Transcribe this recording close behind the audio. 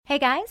Hey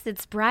guys,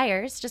 it's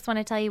Briars. Just want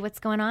to tell you what's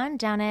going on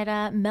down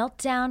at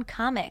Meltdown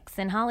Comics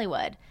in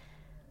Hollywood.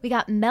 We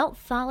got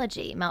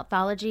Meltthology.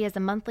 Meltthology is a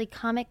monthly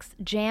comics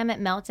jam at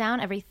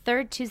Meltdown every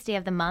third Tuesday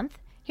of the month.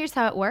 Here's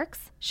how it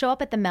works. Show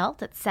up at the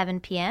Melt at 7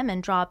 p.m.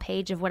 and draw a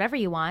page of whatever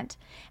you want.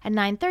 At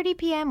 9:30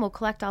 p.m., we'll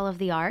collect all of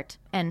the art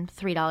and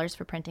 $3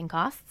 for printing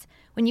costs.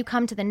 When you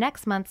come to the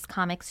next month's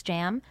comics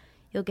jam,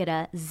 you'll get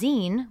a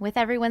zine with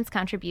everyone's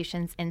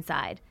contributions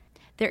inside.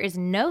 There is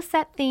no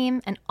set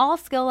theme, and all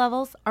skill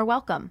levels are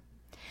welcome.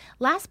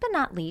 Last but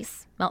not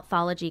least,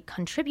 Meltthology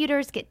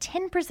contributors get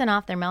 10%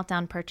 off their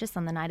Meltdown purchase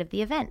on the night of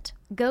the event.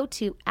 Go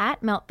to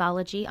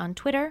 @Meltthology on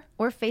Twitter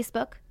or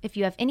Facebook if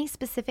you have any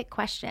specific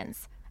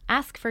questions.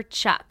 Ask for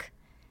Chuck,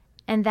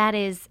 and that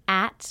is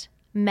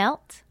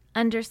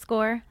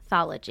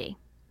 @Melt_thology.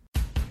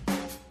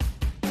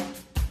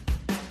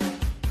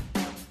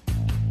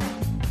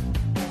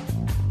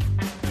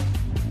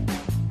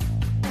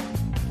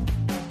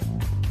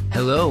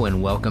 Hello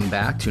and welcome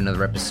back to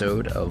another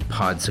episode of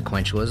Pod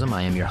Sequentialism.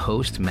 I am your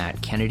host,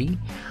 Matt Kennedy.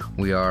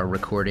 We are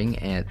recording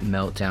at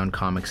Meltdown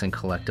Comics and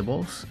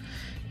Collectibles,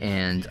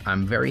 and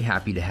I'm very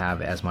happy to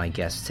have as my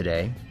guest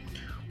today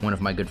one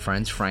of my good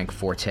friends, Frank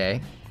Forte,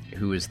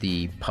 who is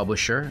the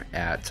publisher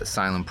at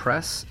Asylum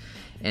Press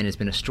and has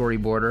been a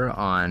storyboarder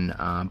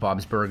on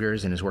Bob's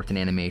Burgers and has worked in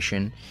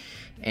animation.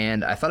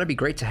 And I thought it'd be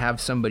great to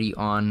have somebody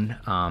on,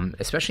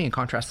 especially in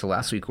contrast to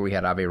last week where we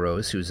had Ave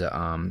Rose, who's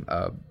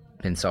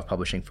been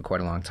self-publishing for quite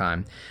a long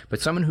time,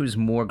 but someone who's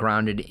more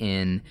grounded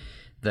in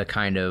the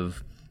kind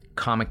of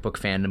comic book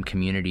fandom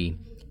community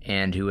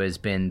and who has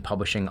been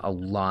publishing a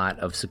lot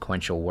of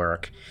sequential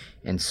work.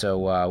 And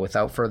so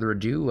without further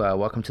ado,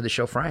 welcome to the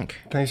show,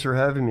 Frank. Thanks for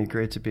having me.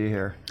 Great to be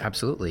here.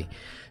 Absolutely.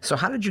 So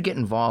how did you get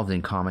involved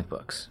in comic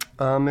books?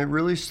 It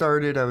really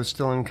started, I was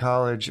still in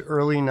college,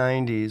 early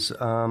 90s.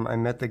 I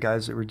met the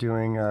guys that were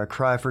doing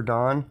Cry for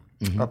Dawn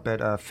up at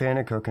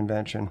Fanico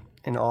Convention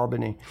in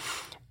Albany.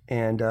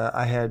 And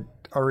I had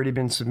already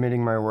been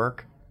submitting my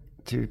work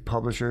to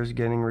publishers,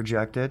 getting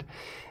rejected.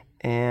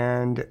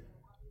 And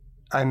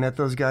I met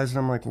those guys, and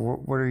I'm like,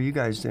 what are you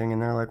guys doing?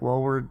 And they're like,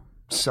 well, we're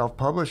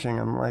self-publishing.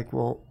 I'm like,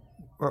 well,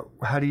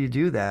 how do you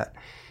do that?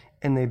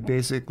 And they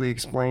basically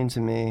explained to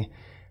me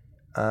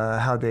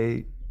how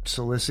they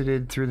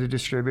solicited through the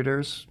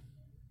distributors,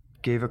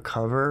 gave a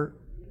cover,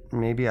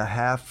 maybe a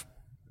half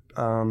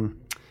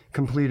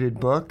completed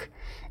book,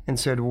 and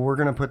said, well, we're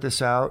going to put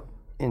this out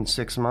in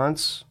 6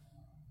 months.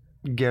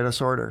 Get us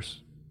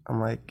orders.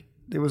 I'm like,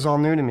 it was all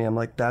new to me. I'm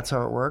like, that's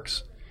how it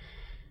works.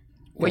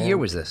 What year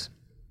was this?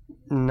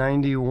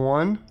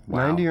 91.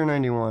 Wow. 90 or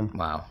 91.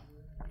 Wow.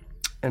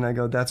 And I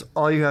go, that's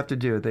all you have to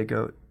do. They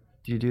go,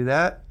 you do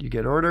that, you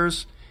get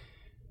orders.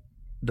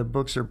 The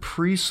books are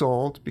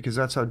pre-sold because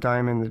that's how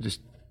Diamond, the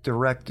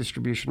direct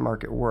distribution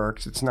market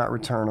works. It's not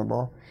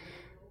returnable.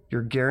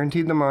 You're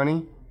guaranteed the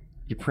money.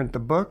 You print the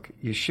book,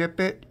 you ship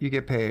it, you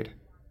get paid.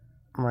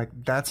 I'm like,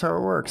 that's how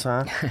it works,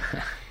 huh?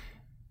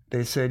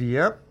 They said,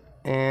 yep.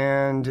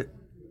 And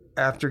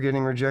after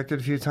getting rejected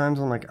a few times,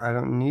 I'm like, I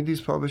don't need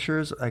these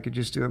publishers. I could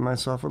just do it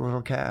myself with a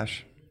little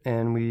cash.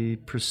 And we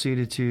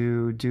proceeded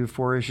to do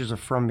 4 issues of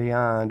From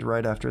Beyond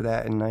right after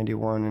that in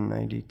 91 and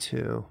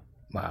 92.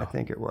 Wow. I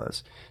think it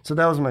was. So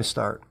that was my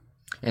start.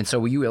 And so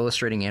were you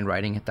illustrating and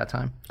writing at that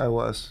time? I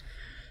was.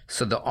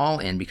 So the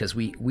all-in, because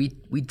we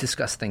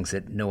discuss things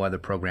that no other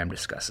program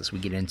discusses. We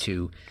get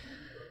into,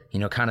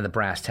 kind of the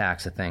brass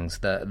tacks of things,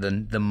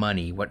 the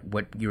money,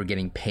 what you were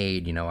getting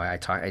paid. I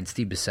had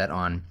Steve Bissett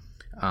on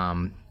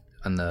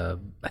the,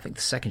 I think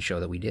the second show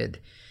that we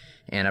did,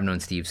 and I've known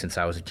Steve since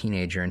I was a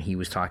teenager, and he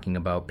was talking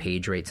about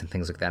page rates and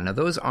things like that. Now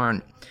those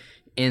aren't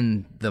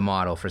in the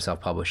model for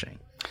self-publishing.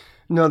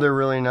 No, they're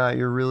really not.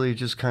 You're really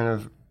just kind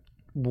of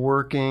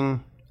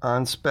working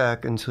on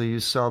spec until you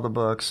sell the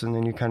books, and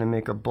then you kind of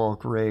make a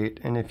bulk rate.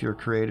 And if you're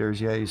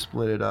creators, you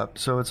split it up.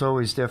 So it's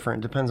always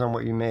different. Depends on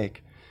what you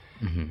make.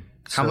 Mm-hmm.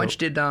 How much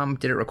did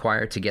it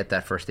require to get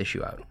that first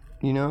issue out?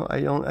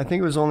 I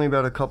think it was only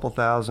about a couple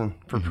thousand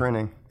for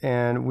printing.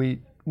 And we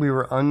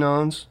were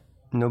unknowns.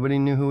 Nobody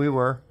knew who we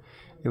were.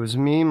 It was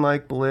me,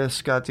 Mike Bliss,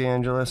 Scott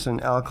DeAngelis,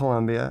 and Al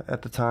Columbia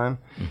at the time.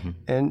 Mm-hmm.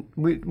 And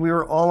we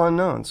were all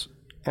unknowns.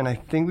 And I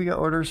think we got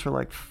orders for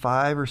like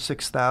 5,000 or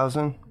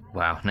 6,000.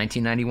 Wow,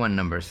 1991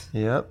 numbers.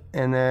 Yep.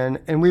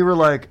 And we were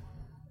like,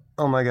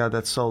 oh my God,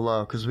 that's so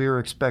low, because we were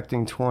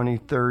expecting 20,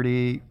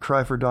 30.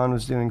 Cry for Dawn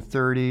was doing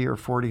 30 or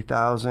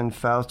 40,000.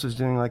 Faust was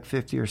doing like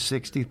 50 or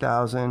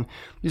 60,000.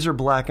 These are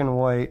black and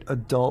white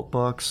adult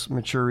books,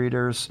 mature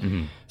readers.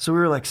 Mm-hmm. So we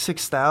were like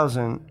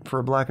 6,000 for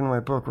a black and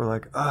white book. We're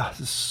like,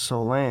 this is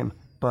so lame.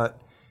 But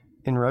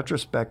in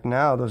retrospect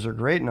now, those are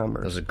great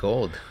numbers. Those are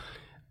gold.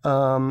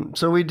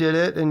 So we did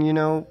it, and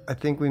I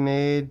think we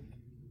made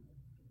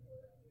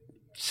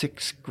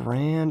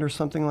 $6,000 or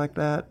something like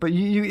that. But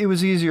it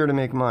was easier to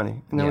make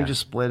money. And then we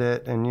just split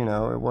it, and,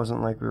 it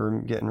wasn't like we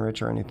were getting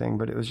rich or anything,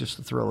 but it was just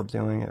the thrill of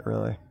doing it,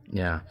 really.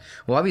 Yeah.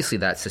 Well, obviously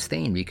that's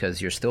sustained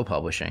because you're still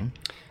publishing.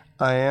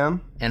 I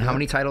am. And how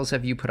many titles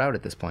have you put out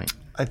at this point?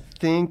 I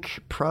think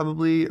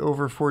probably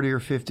over 40 or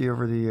 50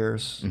 over the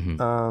years.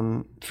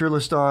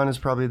 Fearless Dawn is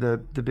probably the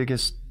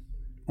biggest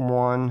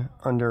one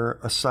under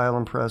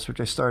Asylum Press, which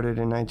I started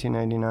in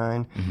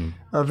 1999.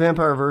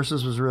 Vampire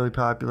Versus was really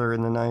popular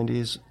in the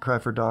 90s. Cry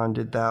for Dawn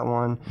did that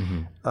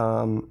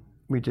one.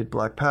 We did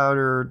Black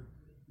Powder,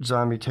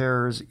 Zombie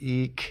Terrors,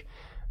 Eek,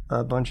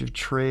 a bunch of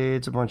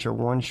trades, a bunch of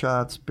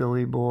one-shots,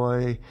 Billy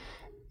Boy,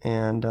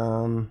 and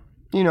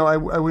I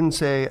wouldn't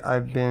say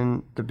I've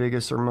been the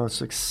biggest or most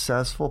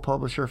successful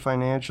publisher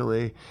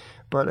financially,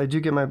 but I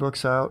do get my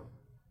books out,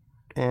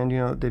 and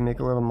they make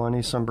a little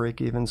money. Some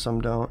break even,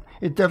 some don't.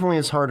 It definitely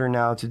is harder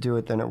now to do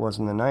it than it was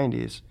in the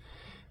 90s,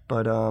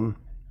 but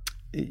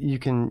you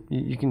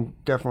can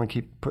definitely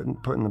keep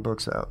putting the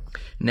books out.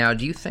 Now,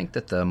 do you think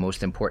that the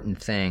most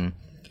important thing,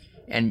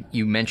 and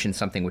you mentioned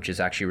something which is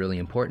actually really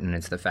important, and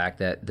it's the fact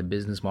that the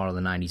business model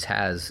of the 90s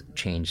has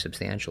changed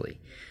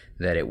substantially,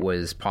 that it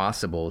was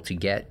possible to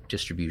get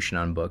distribution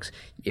on books.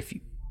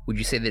 Would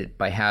you say that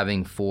by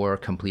having 4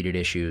 completed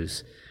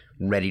issues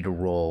ready to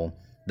roll,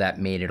 that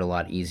made it a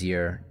lot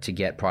easier to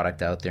get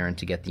product out there and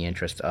to get the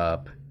interest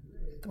up?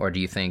 Or do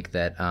you think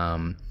that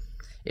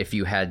if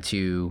you had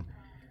to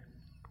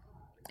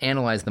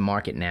analyze the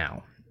market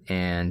now,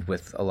 and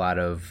with a lot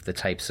of the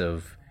types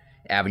of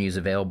avenues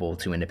available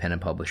to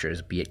independent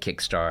publishers, be it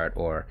Kickstart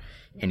or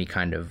any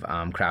kind of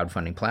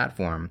crowdfunding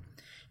platform,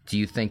 do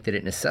you think that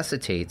it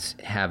necessitates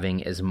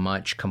having as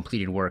much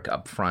completed work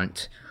up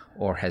front,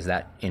 or has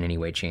that in any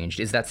way changed?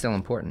 Is that still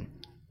important?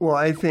 Well,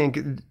 I think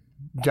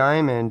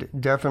Diamond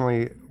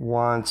definitely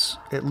wants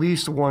at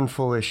least 1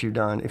 full issue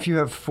done. If you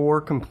have 4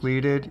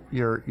 completed,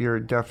 you're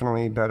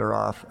definitely better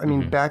off. I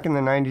mean, back in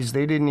the 90s,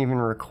 they didn't even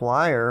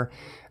require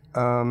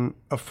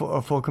a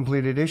full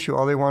completed issue.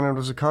 All they wanted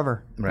was a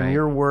cover. Right. And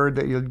your word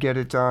that you'd get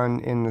it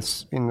done in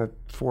the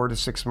 4 to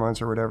 6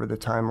 months or whatever the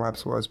time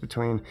lapse was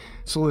between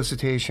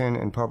solicitation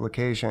and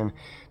publication,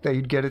 that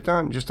you'd get it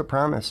done, just a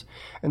promise.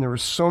 And there were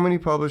so many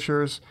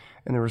publishers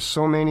and there were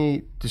so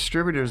many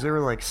distributors. There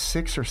were like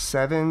 6 or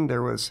 7.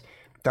 There was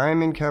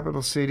Diamond,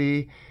 Capital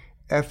City,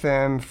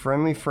 FM,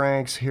 Friendly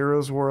Franks,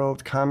 Heroes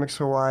World, Comics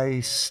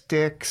Hawaii,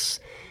 Styx,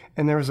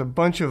 and there was a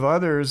bunch of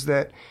others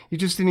that you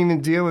just didn't even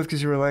deal with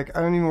because you were like,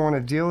 I don't even want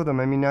to deal with them.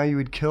 I mean, now you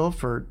would kill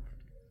for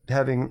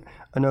having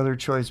another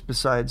choice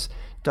besides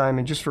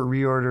Diamond, just for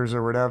reorders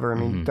or whatever. I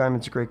mean,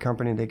 Diamond's a great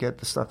company. They get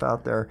the stuff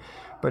out there.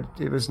 But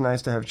it was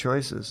nice to have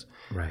choices.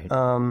 Right.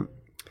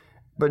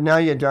 But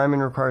now,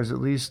 Diamond requires at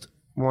least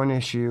 1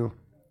 issue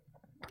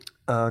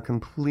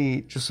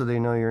complete, just so they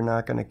know you're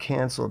not going to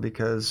cancel,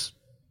 because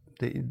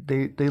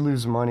they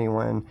lose money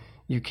when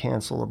you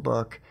cancel a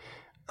book.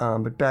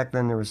 But back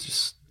then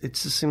it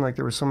just seemed like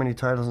there were so many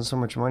titles and so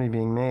much money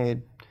being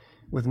made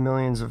with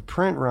millions of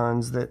print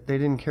runs that they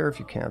didn't care if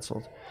you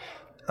canceled.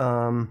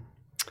 I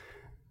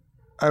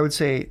would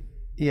say,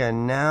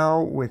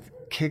 now with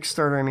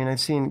Kickstarter, I mean, I've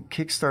seen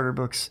Kickstarter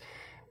books,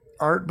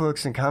 art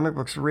books and comic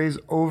books raise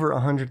over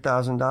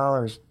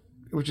 $100,000,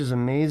 which is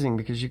amazing,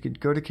 because you could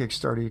go to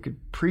Kickstarter, you could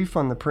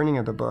pre-fund the printing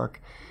of the book,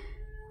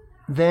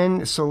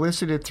 then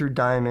solicit it through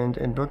Diamond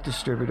and book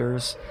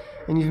distributors,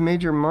 and you've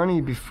made your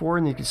money before,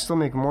 and you could still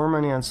make more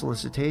money on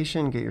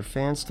solicitation, get your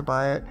fans to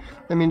buy it.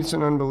 I mean, it's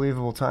an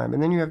unbelievable time.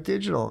 And then you have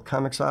digital,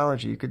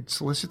 Comixology. You could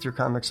solicit through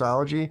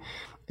Comixology,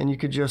 and you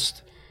could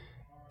just...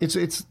 It's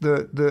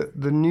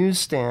the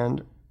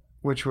newsstand,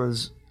 which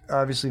was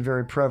obviously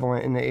very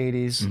prevalent in the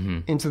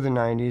 80s into the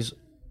 90s,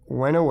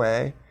 went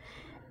away,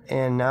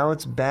 and now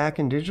it's back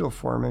in digital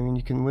form. I mean,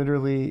 you can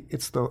literally...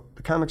 It's the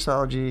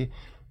Comixology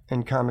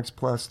and Comics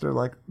Plus. They're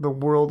like the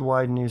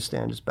worldwide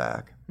newsstand is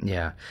back.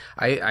 Yeah.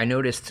 I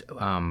noticed,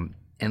 and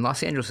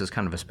Los Angeles is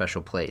kind of a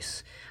special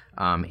place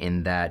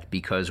in that,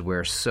 because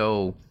we're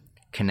so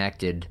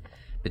connected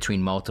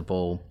between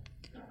multiple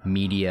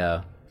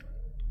media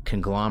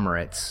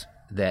conglomerates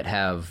that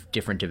have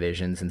different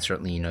divisions. And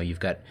certainly, you've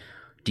got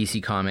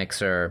DC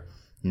Comics are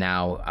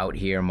now out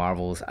here,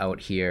 Marvel's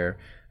out here,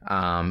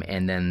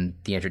 and then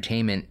the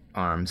entertainment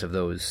arms of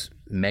those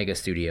mega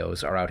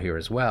studios are out here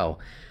as well,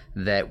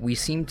 that we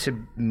seem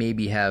to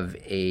maybe have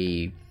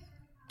a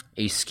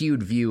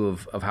skewed view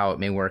of how it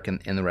may work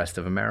in the rest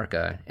of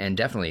America, and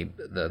definitely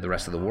the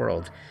rest of the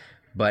world.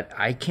 But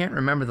I can't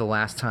remember the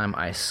last time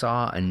I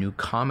saw a new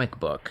comic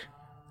book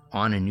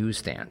on a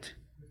newsstand.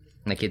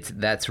 Like,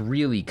 that's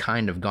really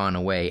kind of gone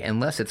away,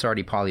 unless it's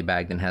already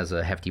polybagged and has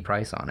a hefty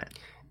price on it.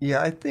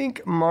 Yeah, I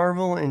think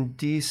Marvel and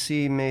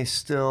DC may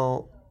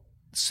still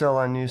sell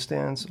on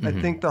newsstands. I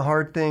think the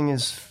hard thing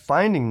is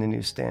finding the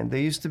newsstand.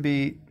 They used to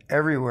be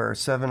everywhere,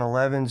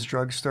 7-Elevens,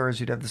 drugstores,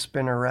 you'd have the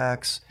spinner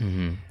racks.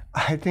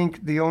 I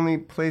think the only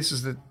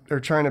places that are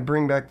trying to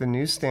bring back the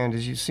newsstand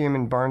is you see them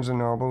in Barnes &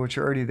 Noble, which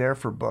are already there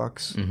for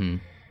books.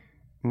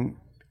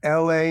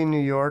 L.A., New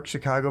York,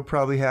 Chicago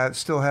probably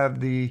still have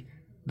the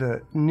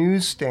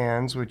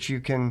newsstands, which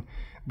you can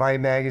buy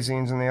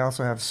magazines, and they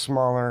also have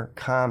smaller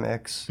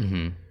comics.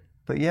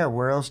 But yeah,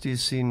 where else do you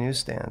see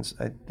newsstands?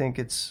 I think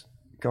it's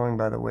going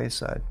by the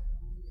wayside.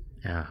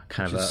 Yeah,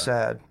 kind which of is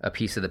sad. a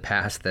piece of the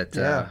past that,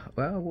 Yeah.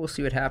 well, we'll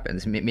see what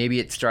happens. Maybe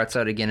it starts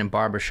out again in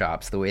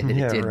barbershops the way that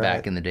it did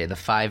back in the day. The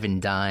five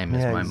and dime,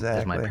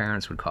 as my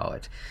parents would call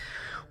it.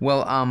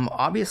 Well,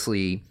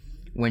 obviously,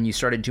 when you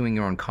started doing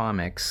your own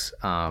comics,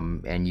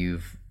 and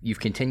you've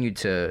continued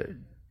to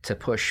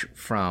push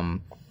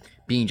from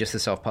being just a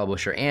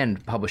self-publisher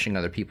and publishing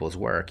other people's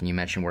work, and you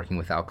mentioned working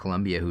with Al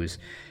Columbia, who's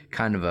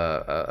kind of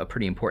a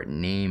pretty important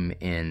name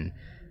in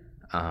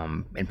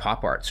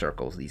pop art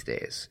circles these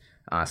days.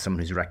 Someone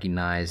who's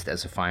recognized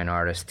as a fine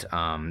artist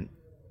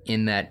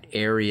in that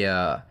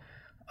area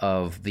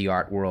of the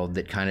art world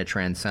that kind of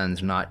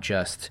transcends not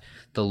just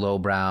the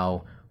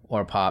lowbrow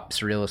or pop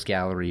surrealist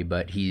gallery,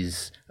 but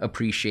he's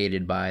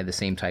appreciated by the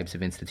same types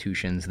of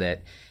institutions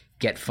that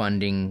get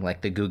funding,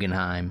 like the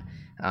Guggenheim.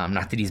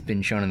 Not that he's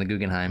been shown in the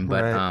Guggenheim,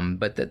 but right.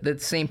 But the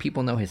same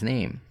people know his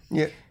name.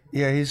 Yeah,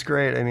 he's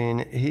great. I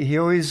mean, he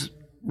always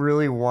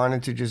really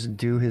wanted to just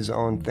do his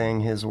own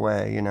thing his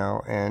way, you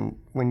know. And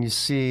when you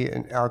see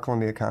in Al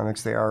Columbia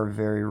comics, they are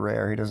very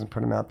rare. He doesn't put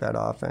them out that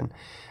often.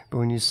 But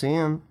when you see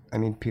him, I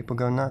mean, people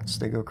go nuts.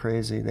 They go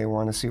crazy. They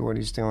want to see what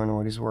he's doing and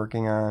what he's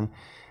working on.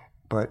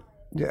 But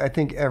I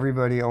think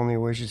everybody only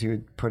wishes he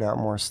would put out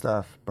more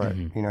stuff. But,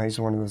 you know, he's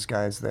one of those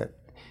guys that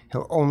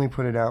he'll only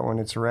put it out when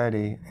it's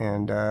ready,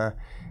 and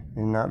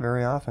not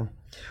very often.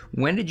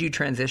 When did you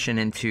transition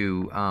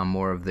into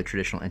more of the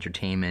traditional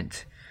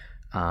entertainment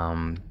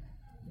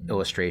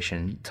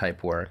illustration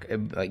type work,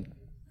 like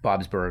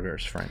Bob's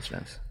Burgers, for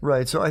instance?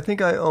 Right. So I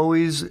think I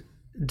always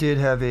did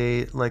have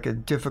a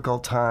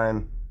difficult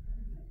time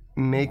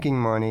making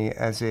money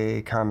as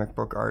a comic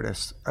book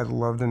artist. I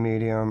love the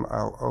medium.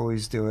 I'll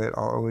always do it.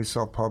 I'll always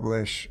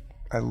self-publish.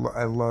 I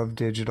love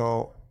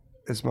digital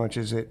as much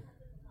as it.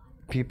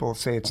 People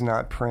say it's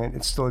not print.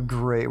 It's still a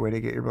great way to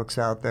get your books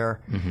out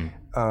there.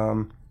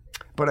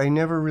 But I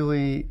never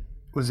really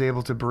was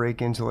able to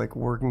break into like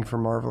working for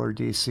Marvel or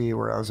DC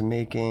where I was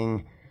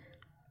making,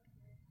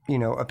 you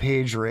know, a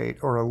page rate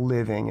or a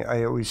living.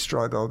 I always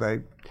struggled.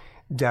 I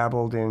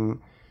dabbled in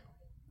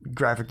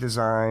graphic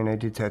design. I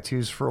did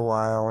tattoos for a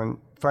while. And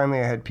finally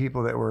I had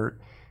people that were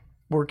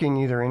working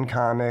either in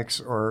comics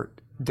or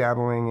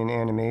dabbling in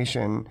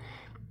animation.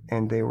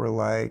 And they were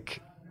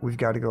like, we've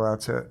got to go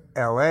out to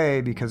LA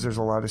because there's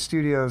a lot of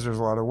studios, there's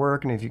a lot of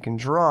work, and if you can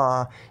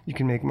draw, you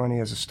can make money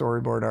as a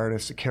storyboard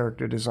artist, a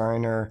character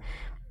designer.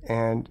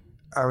 And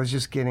I was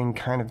just getting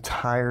kind of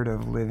tired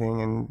of living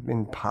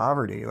in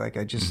poverty. Like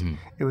I just,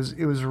 it was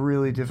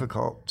really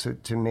difficult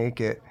to make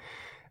it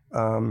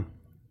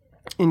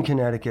in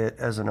Connecticut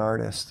as an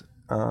artist.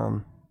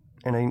 And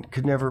I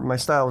could never, my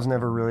style was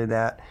never really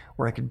that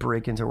where I could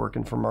break into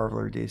working for Marvel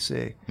or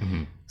DC.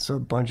 So a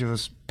bunch of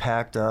us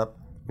packed up.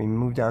 We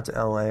moved out to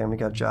LA and we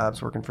got jobs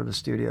working for the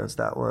studios.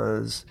 That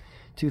was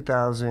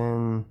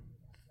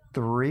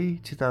 2003,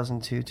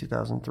 2002,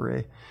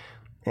 2003.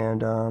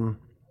 And,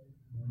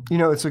 you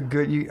know, it's a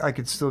good, I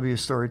could still be a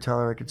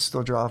storyteller. I could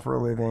still draw for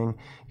a living.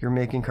 You're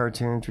making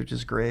cartoons, which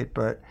is great.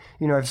 But,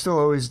 you know, I've still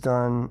always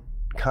done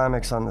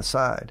comics on the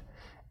side.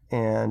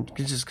 And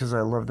just because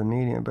I love the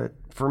medium. But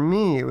for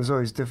me, it was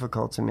always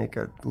difficult to make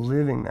a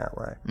living that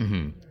way.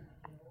 And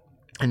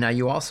now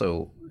you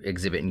also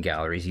exhibit in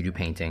galleries. You do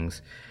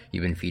paintings.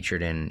 You've been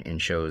featured in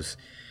shows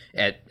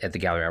at the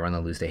gallery I run,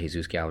 the Luz de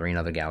Jesus Gallery, and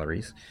other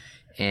galleries.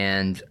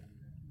 And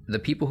the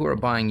people who are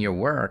buying your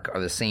work are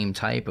the same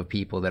type of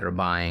people that are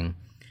buying,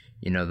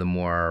 you know, the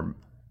more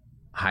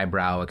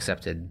highbrow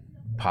accepted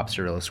pop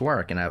surrealist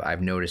work. And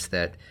I've noticed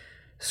that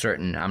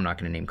certain, I'm not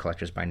going to name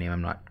collectors by name,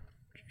 I'm not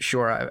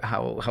sure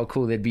how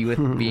cool they'd be with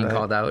being right.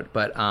 called out,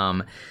 but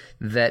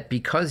that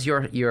because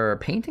your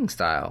painting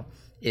style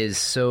is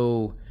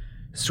so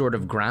sort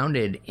of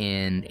grounded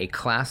in a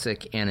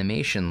classic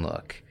animation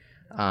look,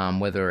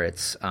 whether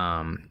it's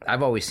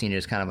I've always seen it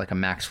as kind of like a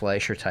Max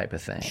Fleischer type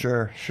of thing.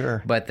 Sure.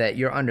 But that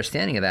your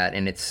understanding of that,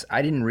 and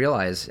I didn't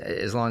realize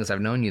as long as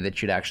I've known you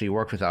that you'd actually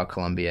worked with Al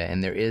Columbia,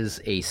 and there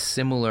is a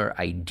similar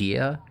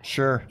idea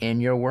in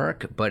your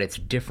work, but it's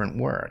different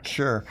work.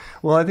 Sure.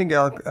 Well, I think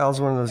Al's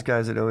one of those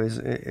guys that always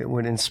it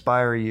would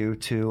inspire you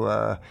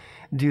to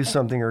do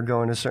something or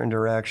go in a certain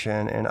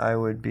direction, and I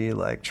would be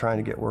like trying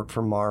to get work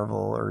for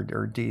Marvel or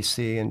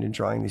DC and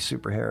drawing these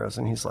superheroes,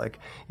 and he's like,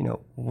 you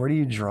know, what are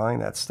you drawing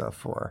that stuff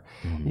for?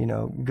 You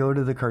know, go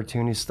to the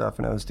cartoony stuff.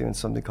 And I was doing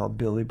something called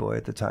Billy Boy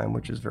at the time,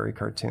 which is very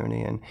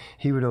cartoony, and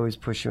he would always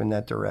push you in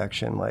that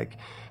direction, like,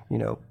 you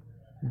know,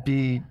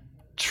 be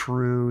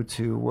true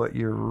to what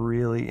you're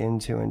really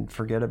into and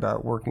forget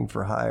about working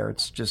for hire.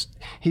 It's just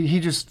he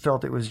just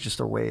felt it was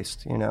just a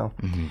waste, you know.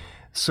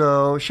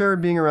 So sure,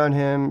 being around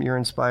him, you're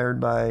inspired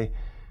by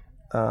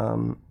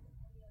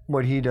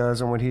what he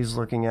does and what he's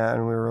looking at,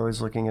 and we were always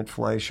looking at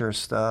Fleischer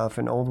stuff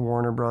and old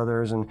Warner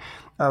Brothers, and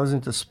I was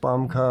into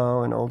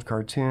Spumco and old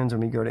cartoons,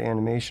 and we'd go to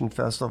animation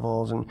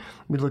festivals, and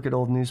we'd look at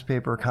old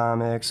newspaper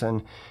comics,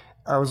 and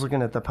I was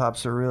looking at the pop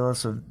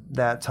surrealists of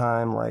that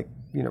time, like,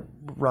 you know,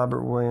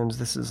 Robert Williams.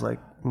 This is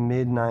like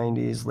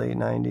mid-'90s, late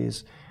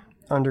 '90s,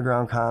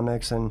 underground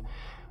comics, and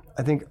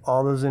I think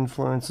all those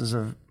influences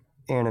of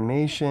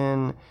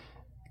animation,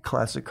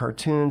 classic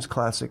cartoons,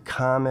 classic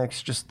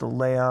comics, just the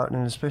layout,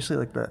 and especially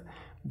like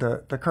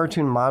the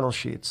cartoon model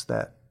sheets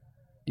that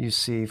you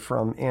see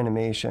from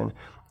animation.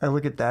 I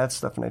look at that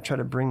stuff and I try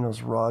to bring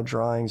those raw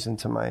drawings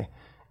into my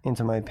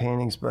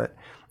paintings. But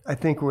I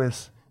think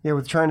with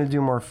trying to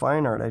do more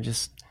fine art,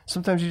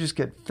 sometimes you just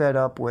get fed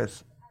up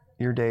with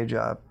your day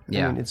job.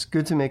 Yeah. I mean, it's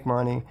good to make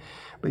money,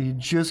 but you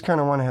just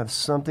kind of want to have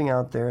something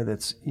out there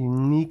that's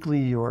uniquely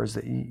yours,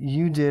 that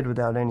you did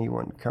without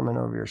anyone coming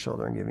over your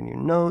shoulder and giving you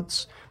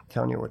notes,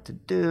 telling you what to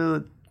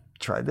do,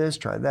 try this,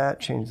 try that,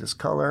 change this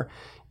color.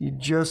 You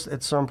just,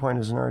 at some point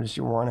as an artist,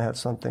 you want to have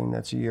something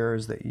that's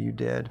yours that you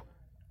did.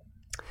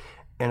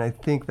 And I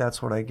think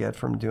that's what I get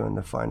from doing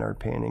the fine art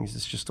paintings.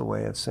 It's just a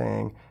way of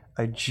saying,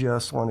 I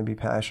just want to be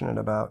passionate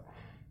about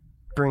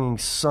bringing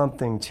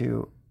something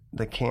to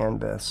the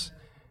canvas.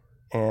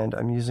 And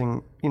I'm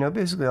using,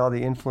 basically all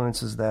the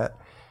influences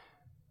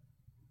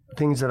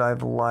things that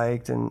I've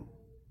liked and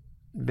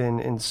been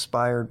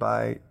inspired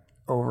by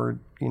over,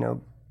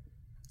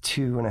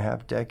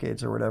 2.5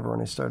 decades or whatever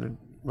when I started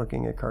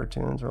looking at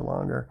cartoons or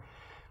longer.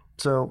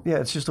 So, yeah,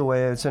 it's just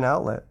it's an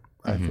outlet,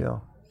 I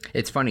feel.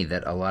 It's funny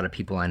that a lot of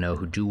people I know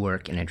who do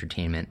work in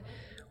entertainment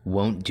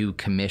won't do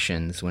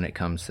commissions when it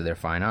comes to their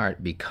fine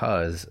art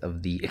because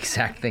of the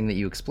exact thing that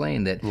you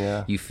explained,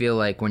 that you feel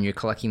like when you're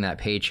collecting that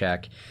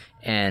paycheck.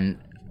 And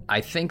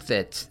I think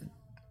that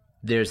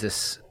there's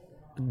this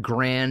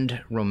grand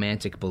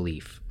romantic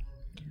belief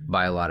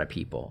by a lot of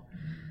people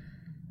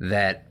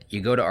that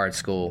you go to art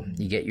school,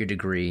 you get your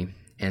degree,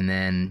 and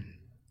then,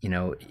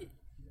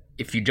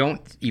 if you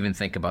don't even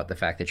think about the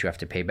fact that you have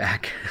to pay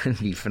back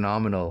the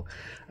phenomenal,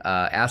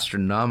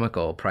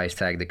 astronomical price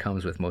tag that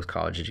comes with most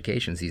college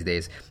educations these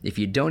days, if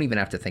you don't even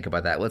have to think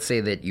about that, let's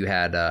say that you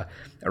had a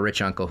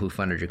rich uncle who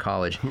funded your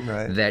college,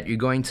 right, that you're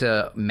going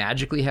to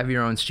magically have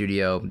your own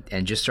studio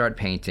and just start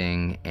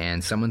painting,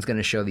 and someone's going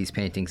to show these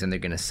paintings and they're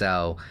going to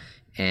sell.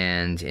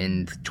 And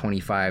in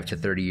 25 to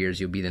 30 years,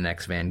 you'll be the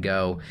next Van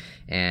Gogh,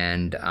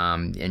 and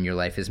your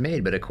life is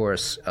made. But of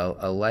course,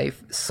 a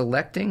life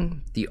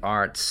selecting the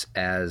arts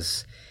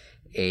as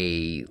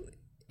a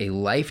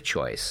life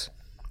choice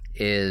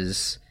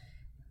is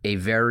a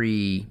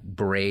very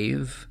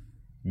brave,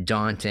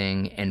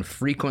 daunting, and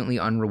frequently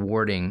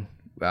unrewarding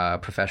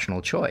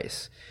professional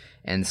choice.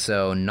 And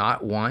so,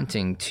 not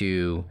wanting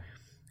to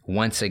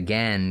once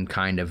again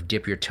kind of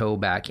dip your toe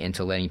back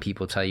into letting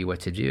people tell you what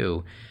to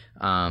do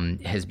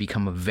has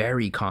become a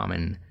very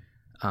common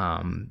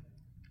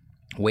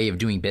way of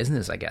doing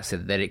business, I guess,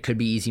 that it could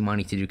be easy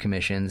money to do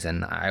commissions.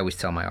 And I always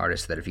tell my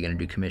artists that if you're going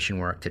to do commission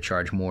work, to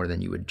charge more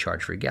than you would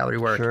charge for gallery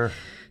work. Sure.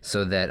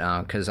 So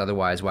that, because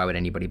otherwise, why would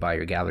anybody buy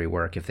your gallery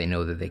work if they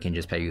know that they can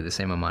just pay you the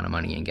same amount of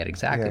money and get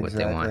exactly what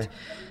they want?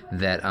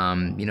 That,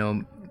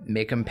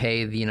 make them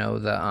pay,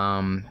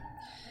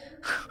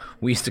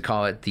 we used to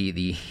call it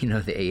the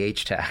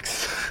AH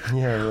tax.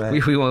 Yeah,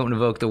 right. We won't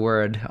invoke the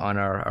word on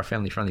our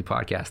family-friendly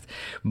podcast,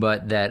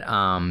 but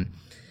that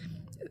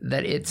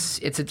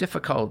it's a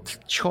difficult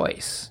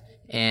choice.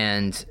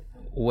 And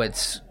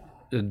what's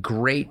a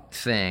great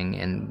thing,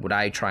 and what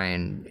I try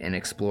and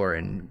explore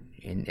in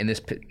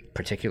this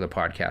particular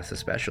podcast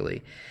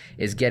especially,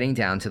 is getting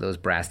down to those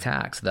brass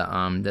tacks,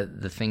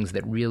 the things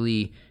that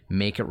really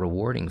make it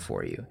rewarding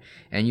for you.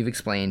 And you've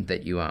explained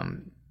that you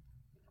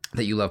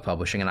love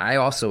publishing, and I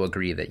also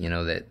agree that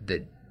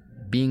that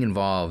being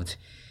involved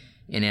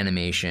in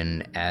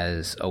animation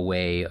as a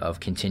way of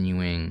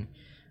continuing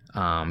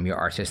your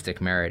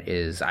artistic merit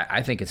is,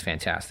 I think it's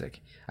fantastic.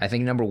 I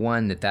think number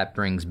one, that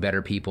brings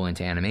better people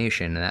into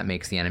animation, and that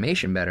makes the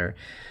animation better,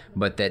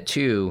 but that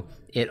two,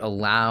 it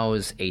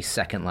allows a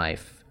second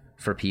life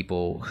for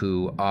people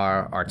who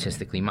are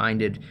artistically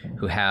minded,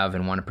 who have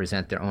and want to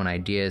present their own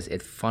ideas.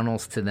 It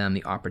funnels to them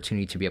the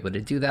opportunity to be able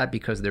to do that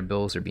because their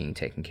bills are being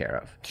taken care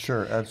of.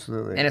 Sure,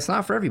 absolutely. And it's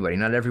not for everybody.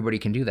 Not everybody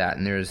can do that.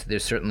 And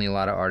there's certainly a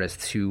lot of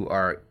artists who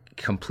are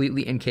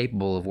completely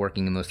incapable of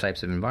working in those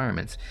types of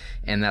environments.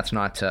 And that's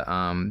not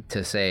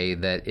to say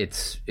that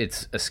it's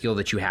a skill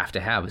that you have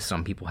to have.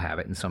 Some people have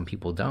it and some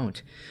people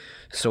don't.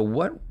 So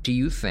what do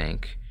you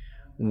think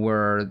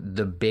were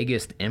the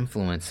biggest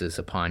influences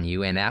upon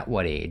you, and at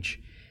what age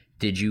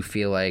did you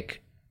feel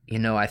like,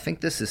 I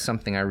think this is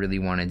something I really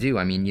want to do?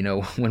 I mean,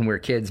 when we're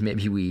kids,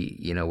 maybe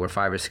we're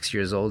 5 or 6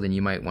 years old, and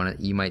you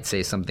might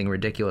say something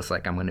ridiculous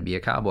like, I'm going to be a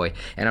cowboy.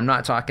 And I'm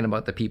not talking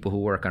about the people who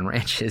work on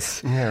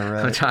ranches. Yeah,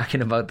 right. I'm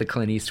talking about the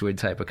Clint Eastwood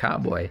type of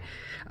cowboy.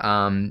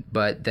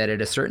 But that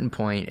at a certain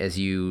point, as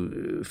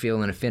you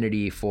feel an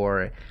affinity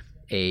for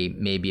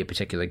maybe a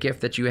particular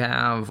gift that you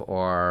have,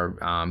 or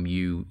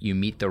you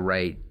meet the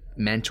right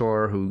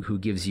mentor who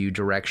gives you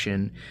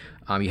direction,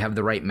 you have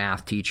the right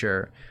math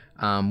teacher,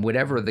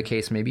 whatever the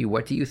case may be,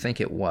 what do you think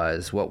it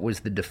was? What was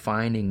the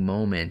defining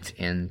moment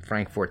in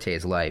Frank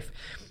Forte's life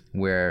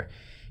where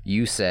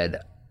you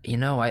said,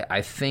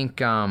 I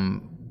think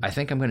I'm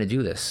going to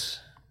do this?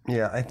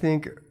 Yeah, I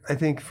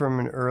think from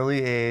an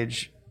early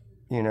age,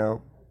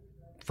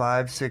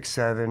 5, 6,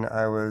 7,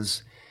 I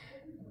was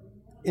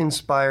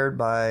inspired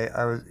by,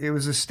 it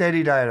was a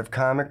steady diet of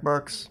comic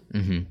books,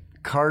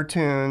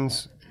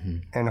 cartoons,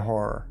 and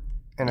horror.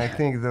 And I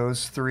think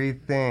those three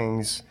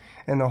things,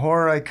 and the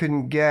horror I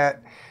couldn't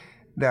get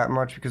that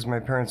much because my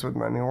parents wouldn't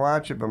let me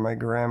watch it, but my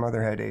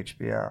grandmother had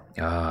HBO.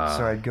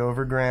 So I'd go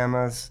over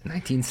grandma's.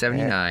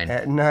 1979.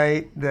 At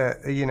night,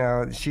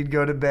 she'd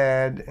go to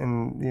bed,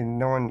 and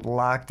no one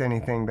locked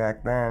anything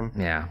back then.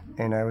 Yeah.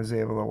 And I was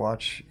able to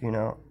watch,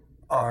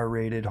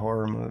 R-rated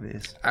horror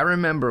movies. I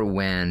remember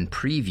when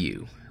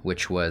Preview,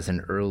 which was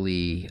an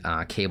early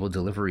cable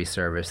delivery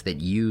service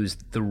that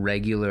used the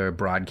regular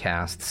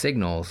broadcast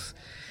signals,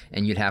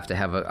 and you'd have to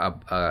have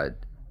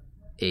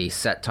a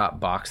set-top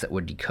box that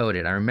would decode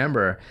it. I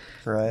remember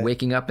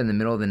waking up in the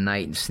middle of the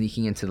night and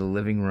sneaking into the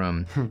living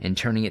room and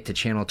turning it to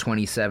channel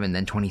 27,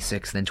 then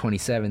 26, then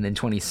 27, then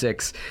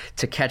 26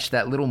 to catch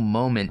that little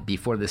moment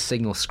before the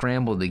signal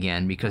scrambled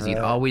again, because you'd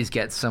always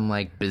get some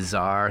like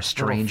bizarre,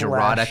 strange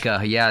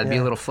erotica. Yeah, it'd be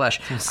a little flesh.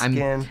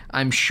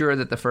 I'm sure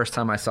that the first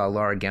time I saw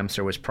Laura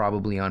Gemser was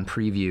probably on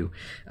Preview.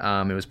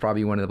 It was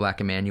probably one of the Black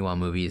Emanuel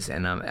movies,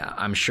 and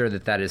I'm sure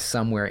that is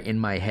somewhere in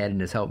my head and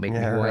has helped make me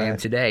who I am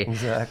today.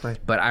 Exactly.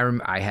 But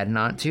I had an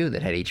aunt too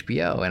that had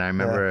HBO, and I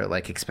remember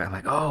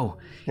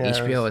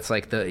HBO. It's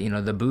like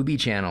the booby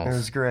channels. It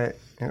was great.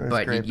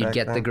 But you'd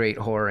get the great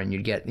horror, and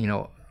you'd get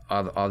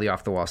all the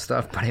off the wall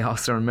stuff. But I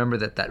also remember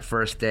that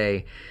first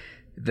day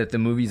that the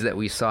movies that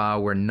we saw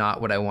were not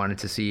what I wanted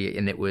to see,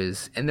 and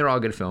they're all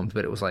good films,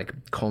 but it was like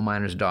Coal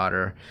Miner's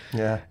Daughter.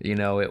 Yeah.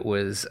 It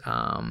was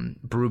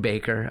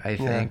Brubaker, I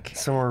think.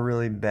 Some were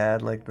really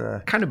bad, like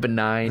the kind of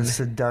benign. The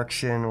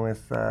Seduction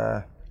with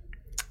I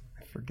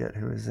forget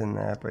who was in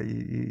that, but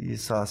you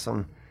saw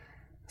some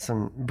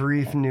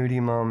brief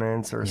nudie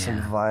moments or some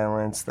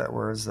violence that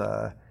was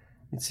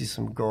you'd see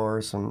some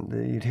gore,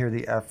 you'd hear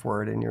the F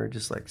word, and you were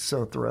just like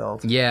so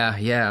thrilled.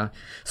 Yeah.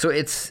 So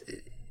it's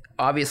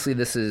obviously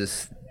this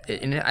is,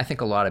 and I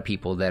think a lot of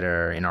people that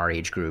are in our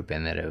age group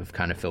and that have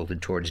kind of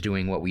filtered towards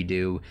doing what we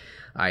do,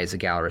 I as a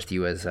gallerist,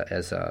 you as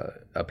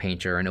a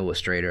painter, an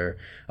illustrator,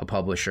 a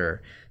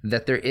publisher,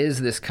 that there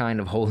is this kind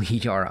of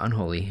holy or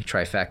unholy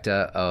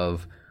trifecta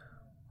of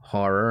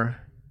horror,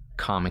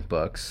 comic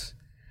books,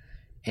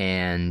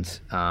 and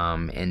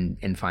fine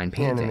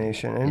painting,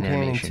 animation, and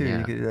painting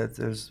too.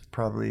 There's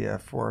probably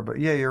 4, but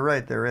you're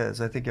right. There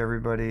is. I think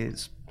everybody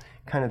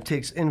kind of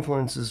takes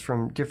influences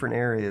from different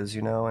areas,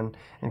 and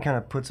kind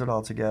of puts it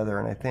all together.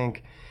 And I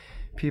think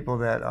people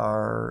that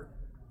are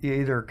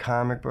either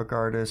comic book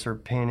artists or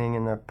painting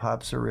in the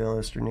pop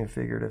surrealist or new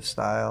figurative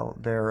style,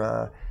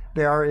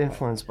 they are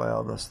influenced by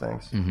all those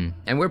things. Mm-hmm.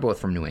 And we're both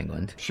from New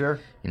England. Sure.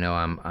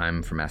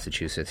 I'm from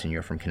Massachusetts, and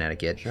you're from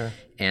Connecticut. Sure.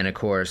 And of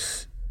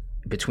course,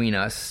 between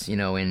us,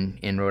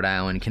 in Rhode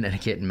Island,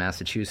 Connecticut, and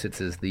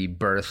Massachusetts is the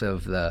birth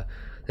of the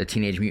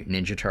Teenage Mutant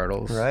Ninja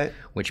Turtles, right?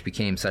 Which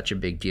became such a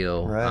big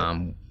deal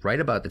right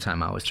about the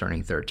time I was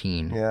turning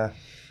 13. Yeah.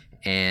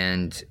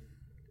 And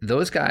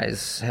those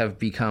guys have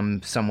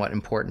become somewhat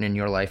important in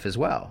your life as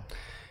well.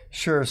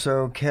 Sure.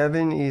 So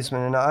Kevin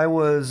Eastman and I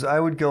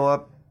would go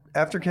up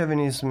after Kevin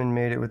Eastman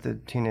made it with the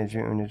Teenage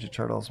Mutant Ninja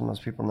Turtles.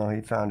 Most people know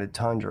he founded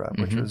Tundra,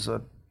 which was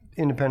a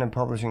independent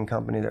publishing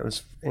company that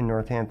was in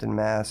Northampton,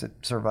 Mass. It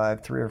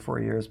survived 3 or 4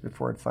 years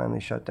before it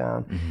finally shut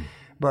down. Mm-hmm.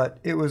 But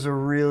it was a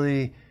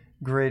really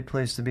great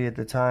place to be at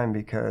the time,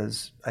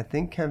 because I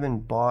think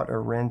Kevin bought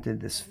or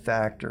rented this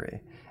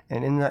factory.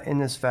 And in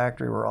this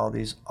factory were all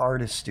these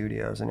artist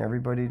studios, and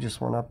everybody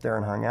just went up there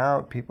and hung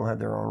out. People had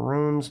their own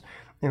rooms.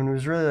 And it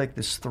was really like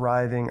this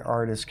thriving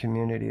artist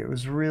community. It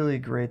was really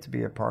great to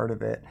be a part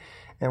of it.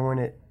 And when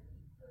it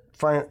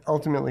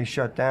ultimately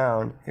shut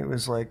down, it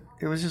was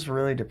just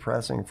really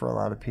depressing for a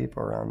lot of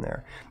people around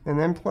there. And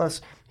then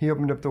plus, he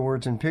opened up the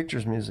Words and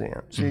Pictures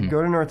Museum. So you'd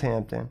go to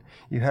Northampton,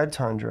 you had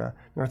Tundra.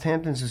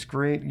 Northampton's this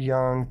great,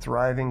 young,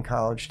 thriving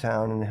college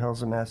town in the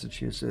hills of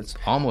Massachusetts.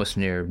 Almost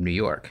near New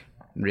York,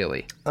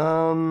 really.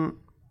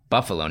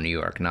 Buffalo, New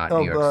York, not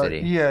New York City.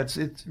 Yeah, it's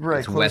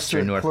right. It's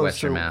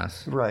northwestern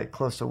Mass. Right,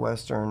 close to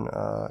western,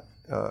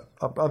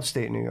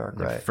 upstate New York,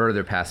 right.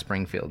 Further past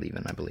Springfield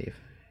even, I believe.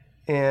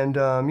 And,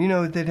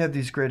 they'd have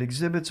these great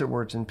exhibits at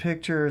Words and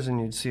Pictures,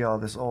 and you'd see all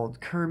this old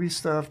Kirby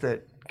stuff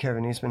that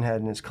Kevin Eastman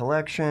had in his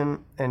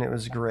collection, and it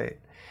was great.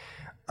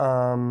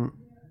 And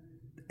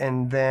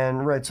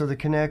then, so the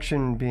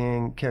connection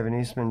being Kevin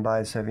Eastman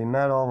buys heavy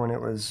metal when it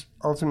was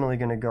ultimately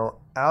going to go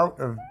out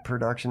of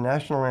production.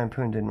 National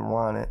Lampoon didn't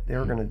want it. They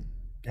were going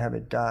to have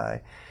it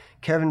die.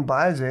 Kevin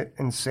buys it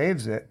and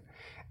saves it.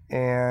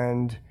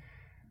 And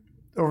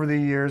over the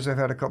years, I've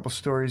had a couple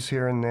stories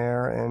here and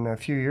there. And a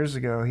few years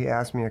ago, he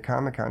asked me at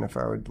Comic-Con if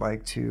I would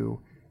like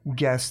to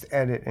guest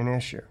edit an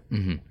issue.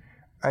 Mm-hmm.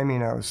 I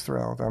mean, I was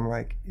thrilled. I'm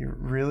like, you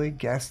really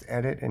guest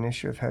edit an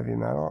issue of heavy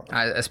metal?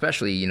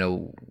 Especially,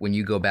 when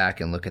you go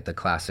back and look at the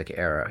classic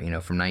era,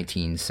 from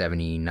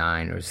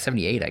 1979 or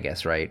 78, I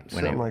guess, right?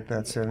 Something like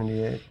that,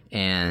 78.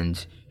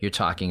 And you're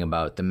talking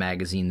about the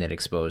magazine that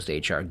exposed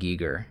H.R.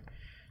 Giger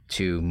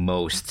to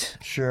most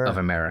Sure. of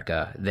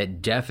America,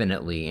 that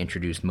definitely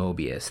introduced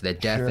Mobius, that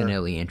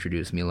definitely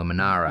introduced Milo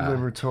Manara.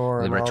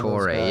 Liberatore, and all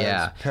those guys.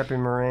 yeah. Pepe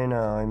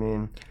Moreno, I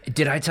mean.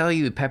 Did I tell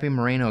you Pepe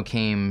Moreno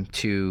came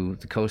to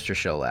the Coaster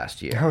Show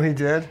last year? Oh, he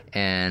did?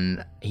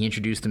 And he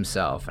introduced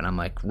himself, and I'm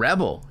like,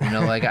 Rebel. You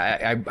know, like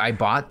I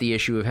bought the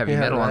issue of Heavy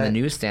Metal on the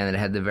newsstand that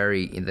had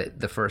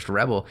the first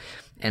Rebel.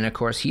 And of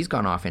course, he's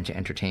gone off into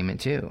entertainment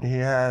too. He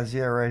has,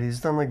 yeah, right. He's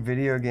done like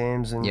video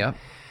games and Yep.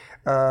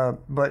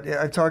 But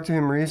I talked to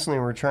him recently.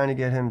 We're trying to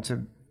get him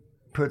to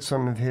put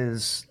some of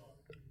his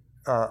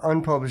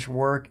unpublished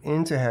work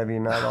into heavy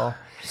metal.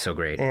 So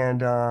great.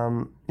 And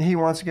he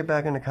wants to get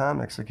back into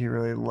comics. Like, he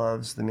really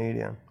loves the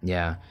medium.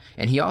 Yeah.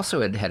 And he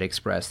also had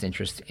expressed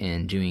interest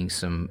in doing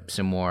some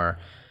more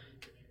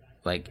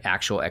like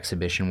actual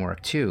exhibition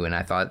work too. And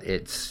I thought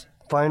it's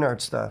Fine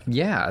art stuff.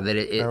 Yeah, that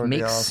it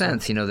makes awesome.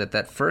 sense, you know,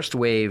 that first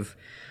wave,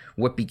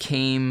 what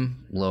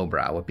became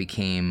lowbrow, what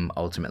became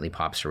ultimately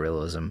pop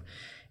surrealism,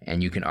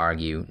 and you can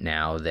argue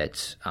now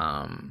that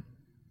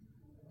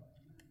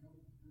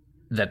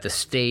that the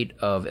state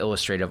of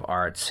illustrative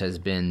arts has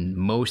been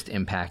most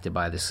impacted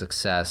by the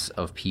success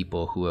of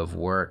people who have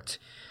worked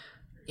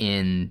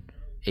in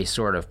a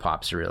sort of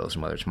pop surrealism,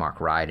 whether it's Mark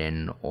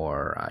Ryden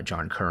or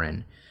John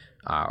Curran,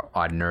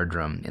 Odd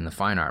Nerdrum in the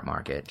fine art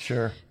market.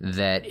 Sure.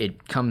 That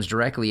it comes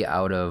directly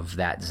out of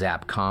that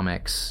Zap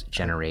Comics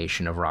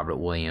generation of Robert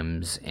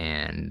Williams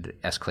and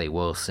S. Clay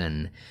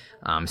Wilson,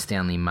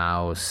 Stanley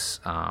Mouse,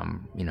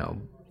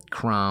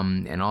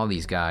 Crumb, and all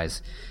these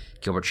guys.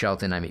 Gilbert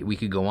Shelton. I mean, we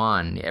could go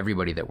on.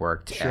 Everybody that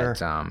worked at,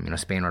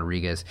 Spain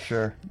Rodriguez.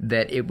 Sure.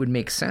 That it would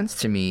make sense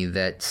to me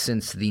that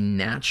since the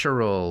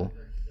natural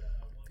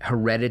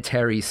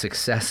hereditary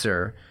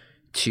successor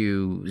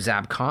to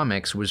Zap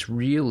Comics was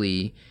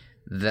really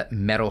the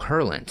Metal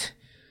Hurlant,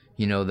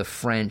 the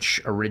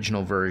French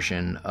original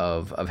version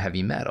of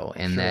heavy metal,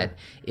 and that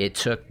it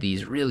took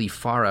these really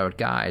far out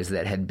guys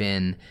that had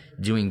been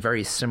doing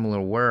very similar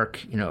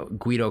work.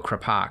 Guido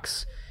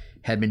Krapax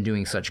had been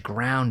doing such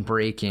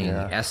groundbreaking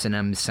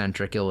S&M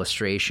centric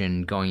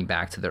illustration going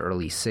back to the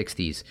early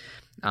 60s.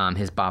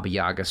 His Baba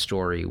Yaga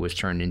story was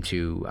turned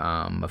into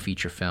a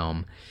feature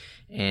film,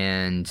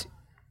 and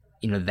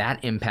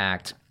that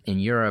impact in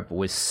Europe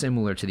was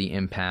similar to the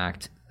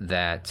impact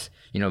that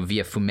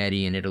via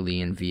Fumetti in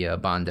Italy and via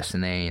Bande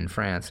Dessinée in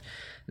France,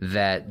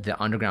 that the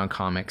underground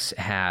comics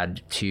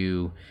had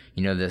to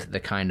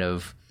the kind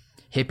of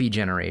hippie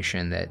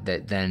generation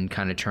that then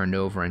kind of turned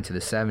over into the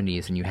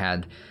 70s, and you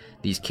had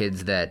these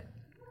kids that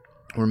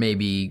were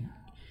maybe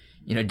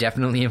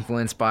definitely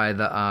influenced by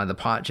the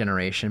pot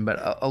generation,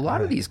 but a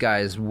lot of these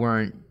guys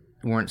weren't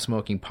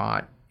smoking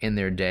pot in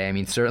their day. I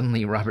mean,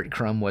 certainly Robert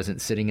Crumb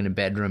wasn't sitting in a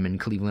bedroom in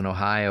Cleveland,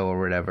 Ohio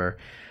or whatever,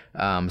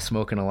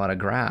 smoking a lot of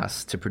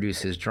grass to produce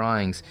his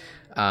drawings.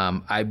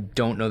 I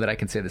don't know that I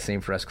can say the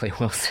same for S. Clay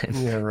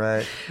Wilson. Yeah,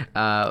 right.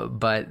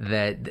 But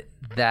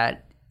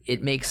that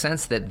it makes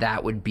sense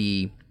that would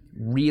be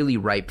really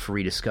ripe for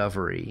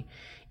rediscovery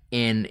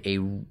in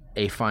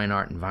a fine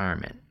art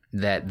environment.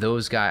 That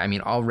those guys, I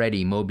mean,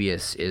 already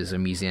Mobius is a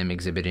museum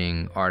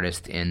exhibiting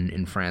artist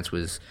in France,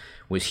 was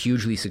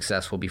hugely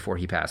successful before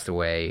he passed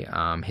away.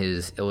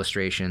 His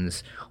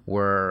illustrations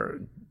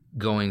were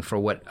going for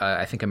what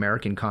I think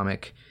American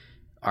comic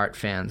art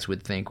fans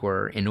would think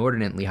were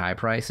inordinately high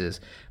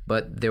prices,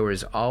 but there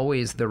was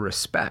always the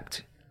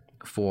respect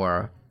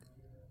for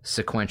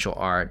sequential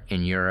art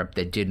in Europe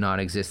that did not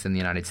exist in the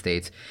United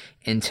States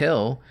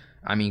until,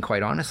 I mean,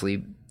 quite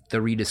honestly,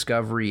 the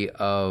rediscovery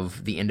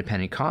of the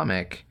independent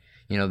comic,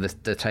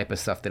 the type of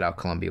stuff that Out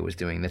Columbia was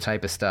doing, the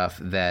type of stuff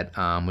that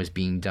was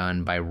being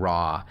done by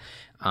Raw,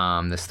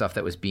 the stuff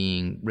that was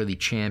being really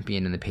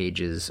championed in the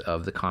pages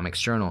of the Comics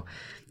Journal.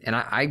 And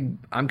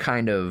I'm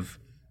kind of,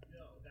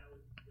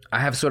 I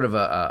have sort of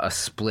a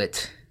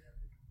split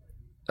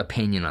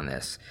opinion on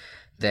this,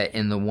 that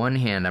in the one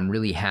hand, I'm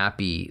really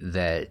happy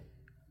that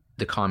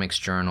the Comics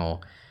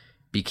Journal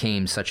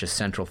became such a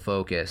central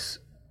focus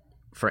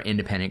for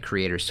independent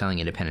creators telling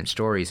independent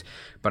stories,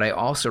 but I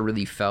also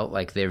really felt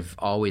like they've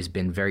always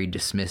been very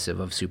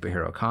dismissive of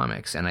superhero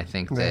comics, and I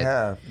think they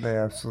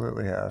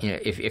absolutely have.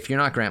 If you're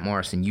not Grant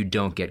Morrison, you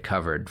don't get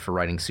covered for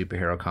writing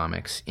superhero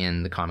comics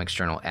in the Comics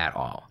Journal at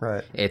all.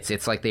 Right.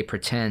 It's like they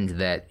pretend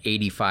that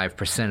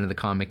 85% of the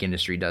comic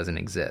industry doesn't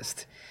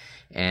exist,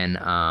 and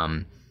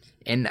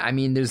I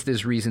mean,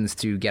 there's reasons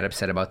to get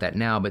upset about that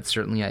now, but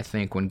certainly I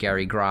think when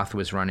Gary Groth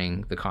was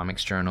running the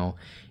Comics Journal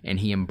and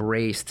he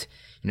embraced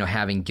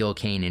having Gil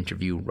Kane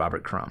interview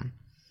Robert Crumb,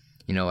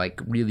 like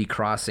really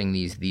crossing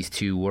these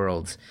two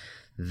worlds,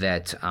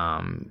 that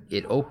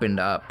it opened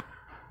up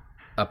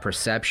a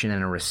perception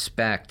and a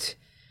respect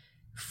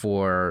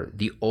for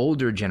the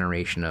older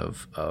generation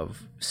of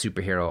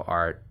superhero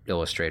art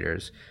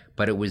illustrators,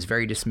 but it was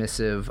very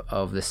dismissive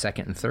of the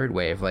second and third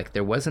wave. Like,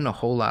 there wasn't a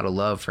whole lot of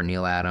love for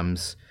Neil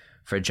Adams,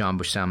 for John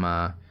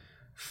Buscema,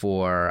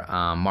 for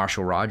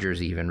Marshall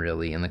Rogers even,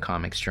 really, in the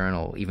Comics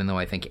Journal, even though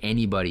I think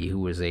anybody who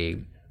was a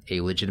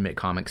legitimate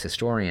comics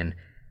historian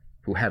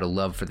who had a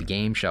love for the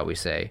game, shall we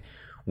say,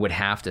 would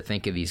have to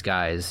think of these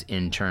guys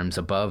in terms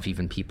above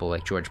even people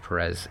like George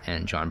Perez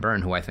and John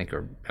Byrne, who I think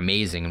are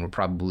amazing and were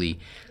probably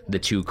the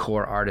two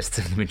core artists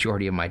in the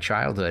majority of my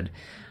childhood.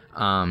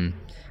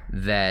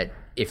 That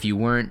if you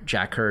weren't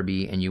Jack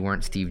Kirby and you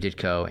weren't Steve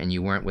Ditko and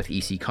you weren't with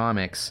EC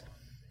Comics,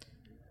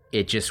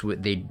 it just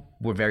they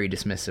were very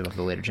dismissive of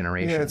the later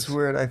generations. Yeah, it's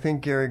weird. I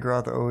think Gary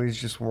Groth always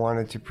just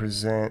wanted to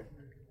present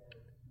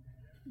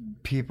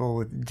people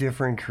with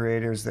different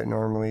creators that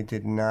normally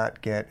did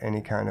not get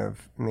any kind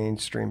of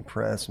mainstream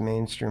press.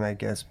 Mainstream, I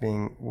guess,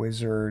 being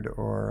Wizard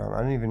or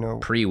I don't even know.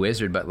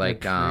 Pre-Wizard, but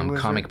like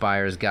Comic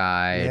Buyer's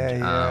Guide.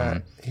 Yeah.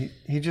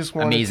 He just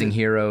wanted Amazing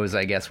Heroes,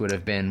 I guess, would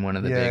have been one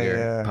of the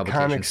bigger publications.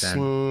 Comic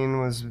Scene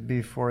was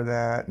before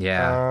that.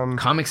 Yeah.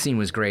 Comic Scene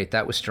was great.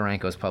 That was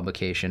Steranko's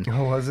publication.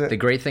 Oh, was it? The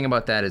great thing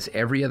about that is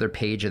every other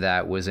page of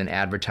that was an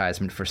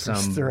advertisement for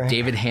some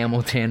David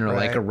Hamilton or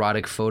like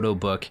erotic photo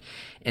book.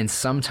 And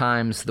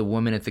sometimes the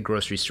woman at the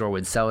grocery store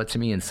would sell it to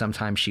me, and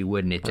sometimes she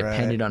wouldn't. It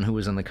depended on who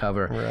was on the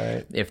cover.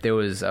 Right. If there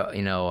was,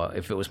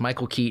 if it was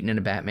Michael Keaton in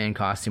a Batman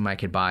costume, I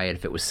could buy it.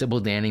 If it was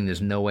Sybil Danning,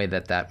 there's no way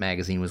that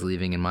magazine was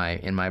leaving in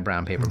my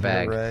brown paper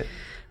bag. Right.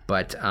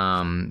 But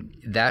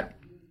that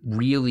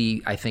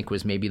really, I think,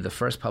 was maybe the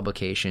first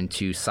publication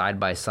to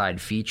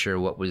side-by-side feature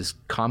what was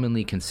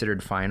commonly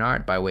considered fine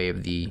art by way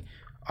of the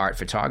art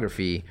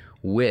photography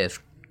with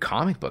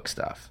comic book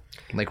stuff.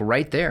 Like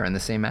right there in the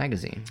same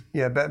magazine.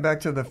 Yeah, back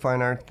to the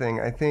fine art thing.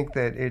 I think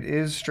that it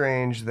is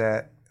strange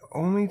that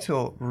only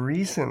till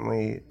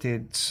recently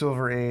did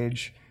Silver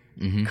Age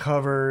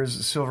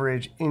covers, Silver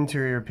Age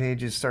interior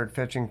pages start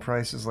fetching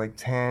prices like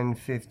 $10,000,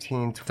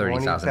 $15,000,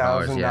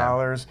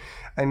 $20,000.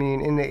 I mean,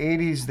 in the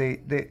 80s,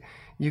 they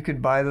you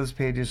could buy those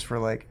pages for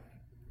like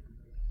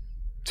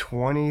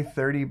 $20,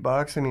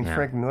 $30. I mean,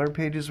 Frank Miller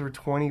pages were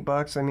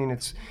 $20. I mean,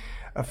 it's...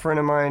 A friend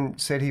of mine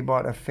said he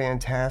bought a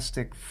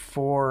Fantastic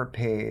Four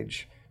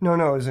page. No,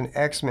 it was an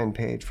X-Men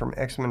page from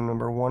X-Men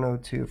number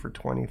 102 for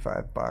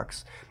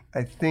 $25.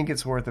 I think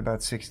it's worth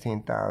about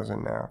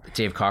 $16,000 now.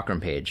 Dave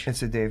Cockrum page.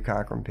 It's a Dave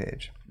Cockrum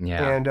page.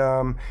 Yeah. And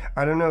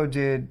I don't know,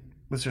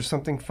 was there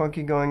something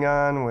funky going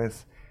on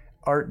with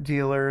art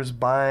dealers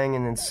buying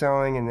and then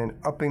selling and then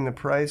upping the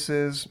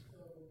prices?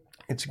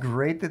 It's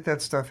great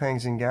that stuff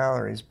hangs in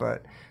galleries,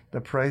 but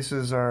the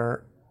prices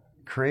are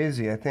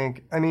crazy.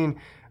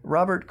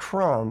 Robert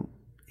Crumb,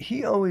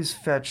 he always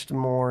fetched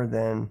more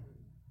than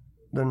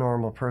the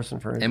normal person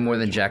for his and more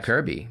than Jack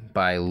Kirby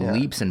by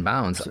leaps and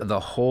bounds the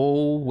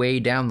whole way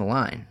down the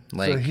line.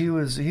 So he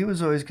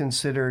was always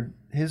considered,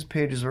 his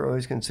pages were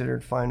always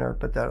considered fine art,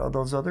 but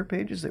those other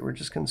pages, they were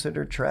just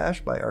considered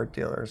trash by art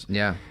dealers.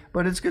 Yeah.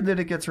 But it's good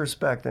that it gets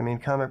respect. I mean,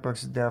 comic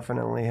books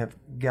definitely have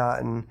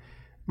gotten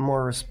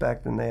more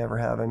respect than they ever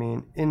have. I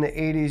mean, in the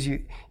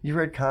 80s, you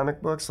read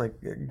comic books, like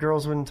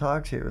girls wouldn't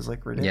talk to you. It was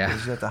like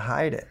ridiculous. Yeah. You had to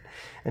hide it.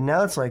 And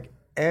now it's like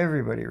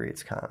everybody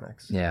reads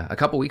comics. Yeah. A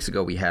couple weeks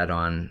ago, we had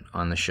on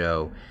the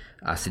show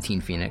Satine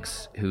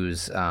Phoenix,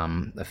 who's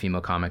a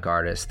female comic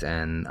artist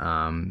and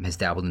has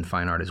dabbled in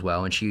fine art as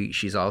well. And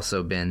she's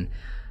also been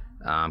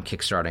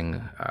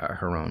kickstarting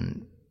her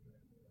own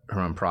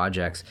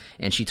projects.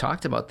 And she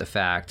talked about the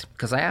fact,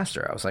 because I asked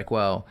her, I was like,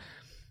 well,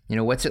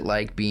 what's it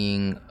like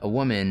being a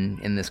woman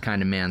in this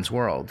kind of man's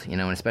world?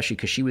 And especially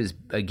because she was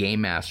a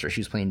game master. She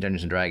was playing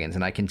Dungeons & Dragons.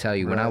 And I can tell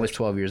you, when I was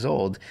 12 years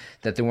old,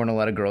 that there weren't a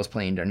lot of girls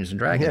playing Dungeons &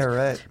 Dragons. Yeah,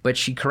 right. But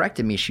she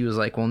corrected me. She was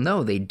like, well,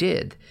 no, they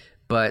did.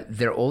 But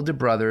their older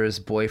brothers,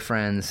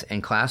 boyfriends,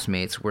 and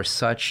classmates were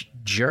such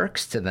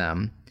jerks to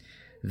them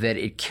that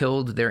it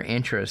killed their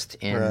interest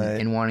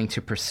in wanting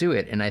to pursue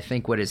it. And I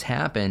think what has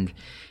happened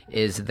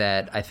is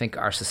that I think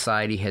our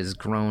society has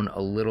grown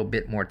a little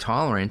bit more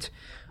tolerant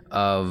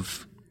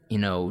of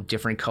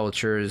different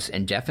cultures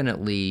and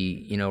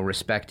definitely,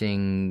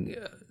 respecting,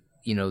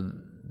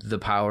 the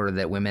power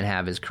that women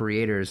have as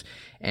creators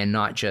and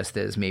not just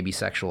as maybe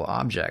sexual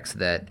objects,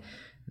 that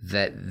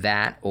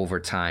over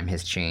time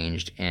has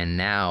changed. And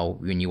now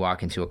when you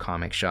walk into a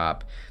comic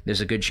shop, there's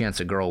a good chance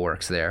a girl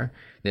works there.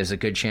 There's a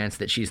good chance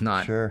that she's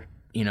not,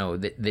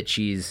 that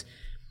she's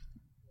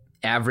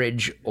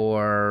average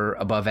or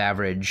above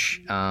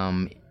average,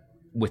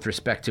 with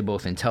respect to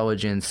both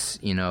intelligence,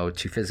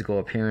 to physical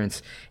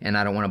appearance. And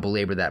I don't want to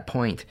belabor that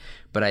point,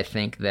 but I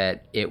think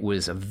that it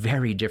was a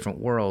very different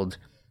world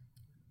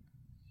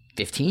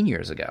 15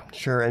 years ago.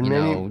 Sure. And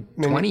many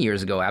 20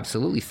 years ago,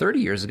 absolutely.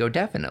 30 years ago,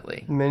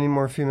 definitely. Many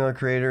more female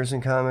creators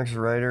in comics,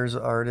 writers,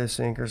 artists,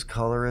 inkers,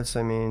 colorists.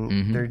 I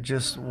mean, they're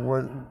just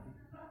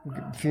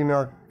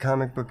female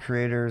comic book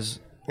creators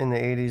in the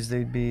 80s,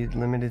 they'd be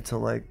limited to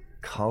like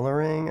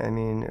coloring. I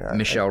mean,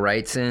 Michelle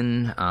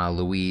Wrightson,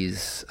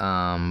 Louise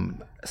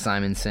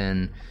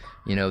Simonson,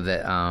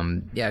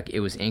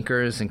 it was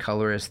inkers and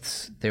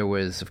colorists. There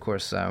was, of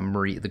course,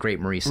 the great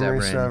Marie Severin.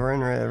 Marie Severin,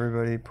 right?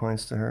 Everybody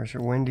points to her.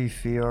 Sure. Wendy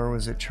Fior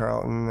was at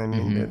Charlton. I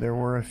mean, there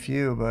were a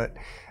few, but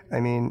I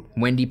mean,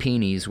 Wendy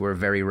Peenies were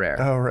very rare.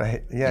 Oh,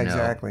 right. Yeah,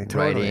 exactly.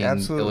 Totally. Writing,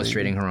 absolutely.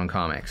 illustrating her own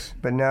comics.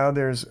 But now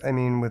there's,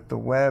 with the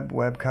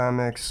web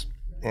comics,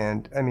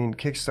 And I mean,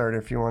 Kickstarter,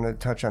 if you want to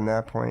touch on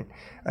that point,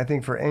 I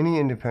think for any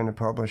independent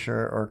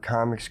publisher or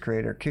comics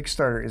creator,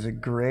 Kickstarter is a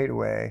great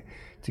way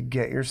to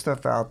get your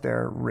stuff out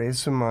there, raise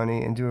some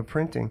money, and do a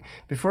printing.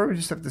 Before, we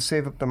just have to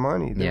save up the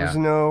money. There was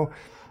no,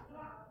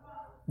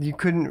 you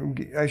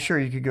couldn't, I'm sure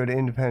you could go to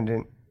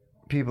independent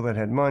people that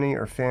had money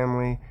or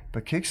family,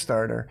 but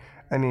Kickstarter,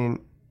 I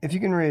mean, if you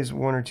can raise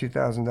 $1,000 or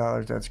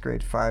 $2,000, that's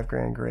great.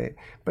 $5,000, great.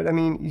 But I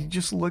mean, you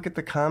just look at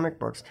the comic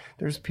books.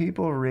 There's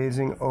people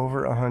raising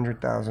over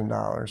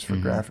 $100,000 for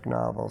graphic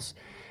novels,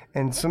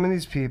 and some of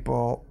these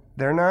people,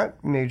 they're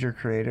not major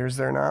creators.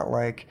 They're not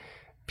like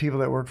people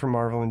that work for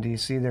Marvel and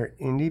DC. They're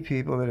indie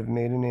people that have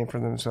made a name for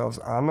themselves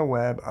on the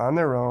web, on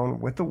their own,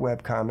 with the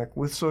webcomic,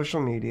 with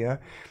social media,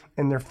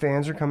 and their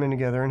fans are coming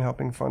together and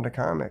helping fund a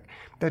comic.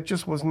 That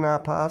just was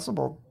not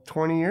possible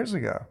 20 years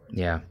ago.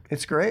 Yeah.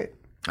 It's great.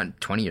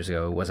 20 years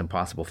ago, it wasn't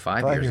possible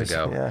 5 years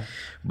ago. Yeah.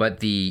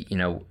 But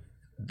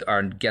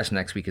our guest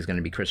next week is going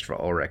to be Christopher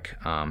Ulrich,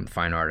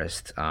 fine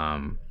artist,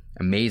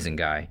 amazing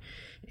guy.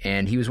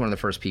 And he was one of the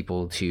first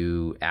people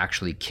to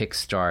actually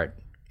kickstart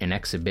an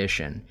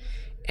exhibition.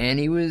 And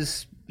he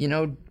was,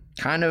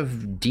 kind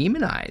of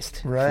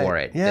demonized for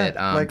it. Yeah.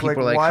 That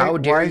people are like, how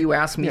dare you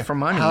ask me for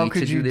money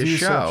to do this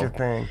show? Such a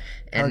thing?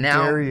 And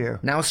how dare you?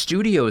 Now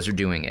studios are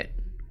doing it.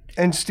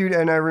 And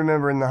I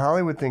remember in the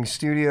Hollywood thing,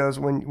 studios,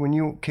 when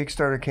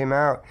Kickstarter came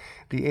out,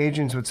 the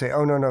agents would say,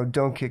 oh, no,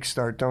 don't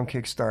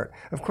Kickstart.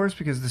 Of course,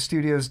 because the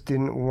studios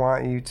didn't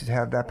want you to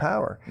have that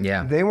power.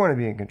 Yeah. They want to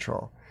be in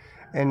control.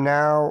 And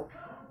now,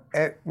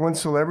 when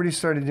celebrities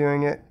started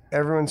doing it,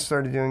 everyone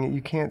started doing it.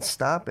 You can't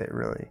stop it,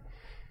 really.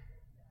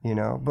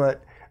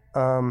 But,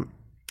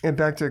 and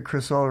back to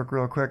Chris Ulrich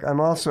real quick,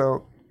 I'm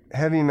also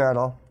heavy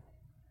metal.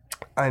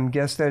 I'm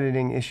guest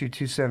editing issue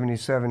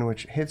 277,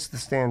 which hits the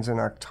stands in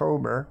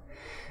October,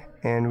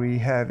 and we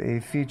have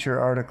a feature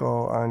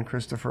article on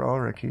Christopher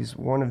Ulrich. He's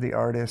one of the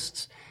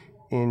artists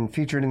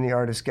featured in the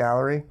Artist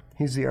Gallery.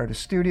 He's the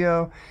Artist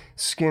Studio.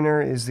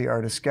 Skinner is the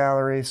Artist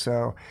Gallery.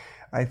 So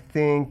I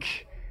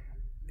think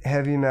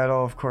heavy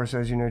metal, of course,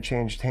 as you know,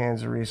 changed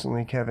hands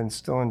recently. Kevin's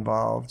still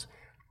involved.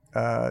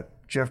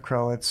 Jeff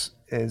Krelitz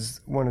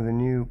is one of the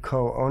new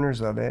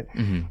co-owners of it,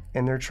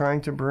 and they're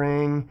trying to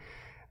bring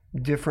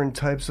different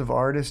types of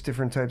artists,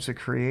 different types of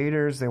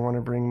creators. They want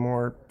to bring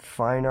more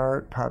fine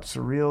art, pop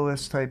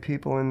surrealist type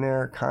people in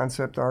there,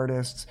 concept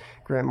artists.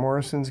 Grant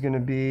Morrison's going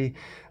to be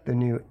the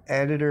new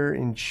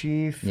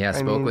editor-in-chief. Yeah, I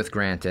spoke with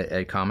Grant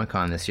at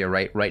Comic-Con this year,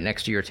 right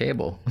next to your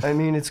table. I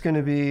mean, I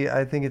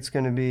think it's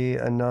going to be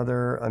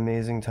another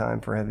amazing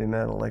time for heavy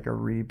metal, like a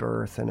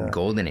rebirth and a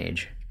golden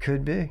age.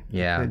 Could be.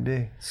 Yeah. Could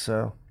be.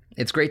 So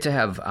it's great to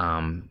have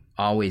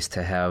always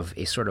to have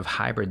a sort of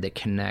hybrid that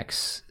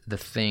connects the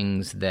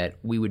things that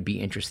we would be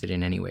interested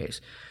in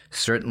anyways.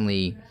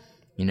 Certainly,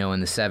 in the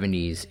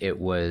 70s, it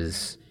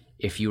was,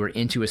 if you were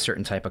into a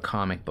certain type of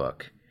comic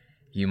book,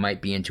 you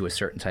might be into a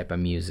certain type of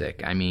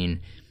music. I mean,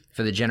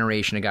 for the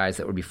generation of guys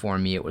that were before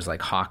me, it was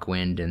like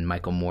Hawkwind and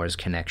Michael Moore's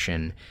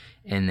Connection.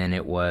 And then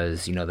it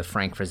was, the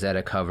Frank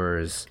Frazetta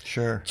covers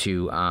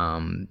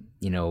to,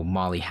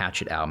 Molly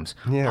Hatchet albums.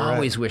 Yeah, I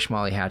always wish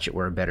Molly Hatchet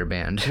were a better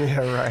band. Yeah,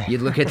 right.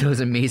 You'd look at those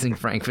amazing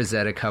Frank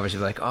Frazetta covers, you'd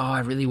be like, oh,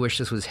 I really wish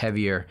this was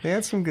heavier. They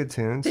had some good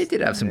tunes. They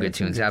did have some good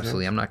tunes,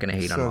 absolutely. I'm not going to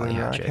hate Southern on Molly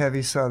rock, Hatchet.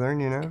 heavy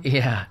Southern,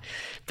 Yeah.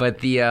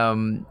 But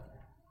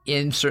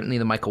certainly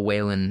the Michael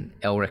Whalen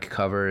Elric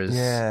covers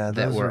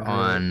that were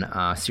on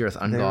Sirith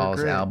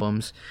Ungol's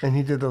albums. And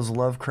he did those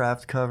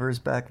Lovecraft covers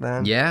back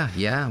then.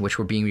 Yeah, which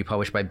were being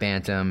republished by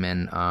Bantam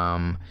and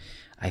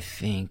I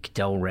think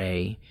Del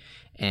Rey.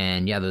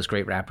 And those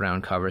great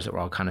wraparound covers that were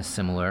all kind of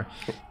similar.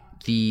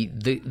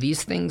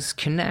 These things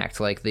connect,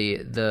 like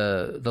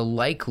the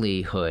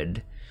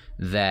likelihood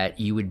that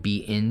you would be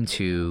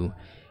into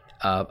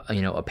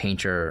a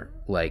painter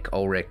like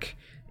Ulrich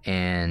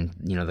and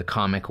the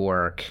comic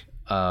work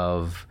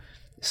of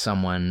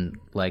someone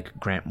like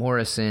Grant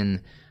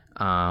Morrison,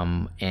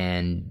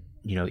 and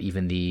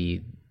even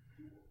the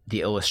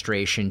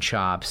illustration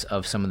chops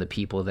of some of the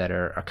people that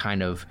are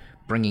kind of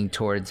bringing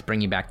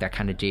back that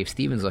kind of Dave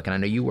Stevens look. And I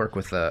know you work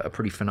with a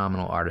pretty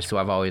phenomenal artist who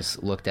I've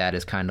always looked at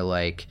as kind of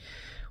like,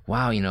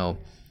 wow,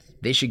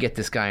 they should get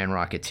this guy in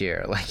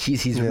Rocketeer. Like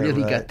he's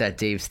really got that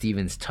Dave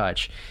Stevens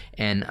touch,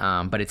 and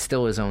but it's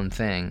still his own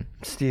thing.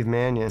 Steve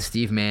Mannion.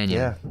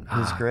 Yeah,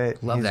 he's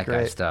great. Love that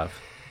guy's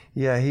stuff.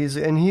 Yeah, he's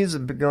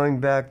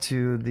going back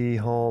to the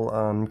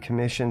whole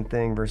commission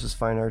thing versus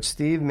fine art.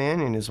 Steve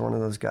Mannion is one of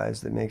those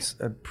guys that makes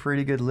a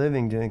pretty good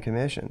living doing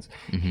commissions.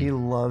 Mm-hmm. He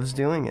loves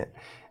doing it,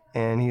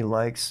 and he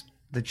likes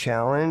the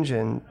challenge,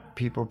 and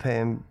people pay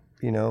him,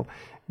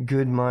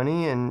 good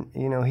money, and,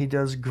 he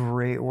does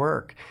great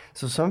work.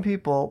 So some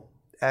people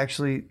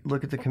actually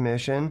look at the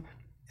commission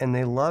and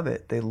they love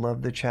it. They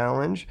love the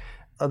challenge.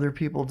 Other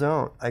people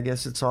don't. I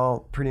guess it's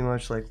all pretty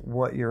much like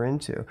what you're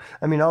into.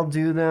 I mean, I'll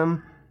do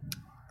them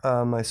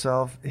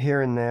myself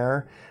here and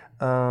there.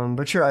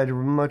 But sure, I'd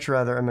much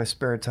rather in my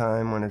spare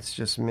time when it's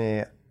just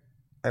me,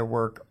 I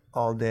work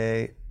all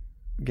day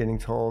getting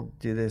told,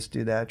 do this,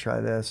 do that,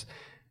 try this.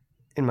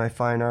 In my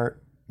fine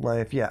art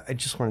life. Yeah, I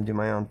just want to do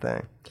my own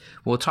thing.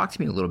 Well, talk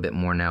to me a little bit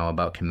more now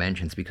about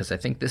conventions, because I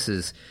think this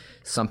is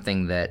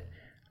something that,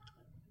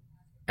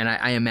 and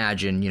I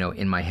imagine,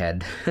 in my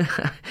head,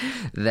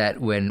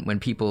 that when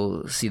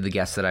people see the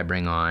guests that I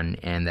bring on,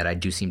 and that I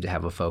do seem to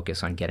have a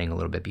focus on getting a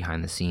little bit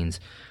behind the scenes,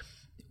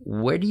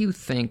 where do you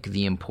think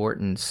the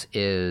importance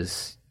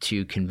is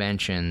to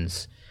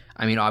conventions?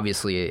 I mean,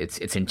 obviously,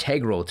 it's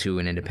integral to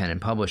an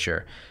independent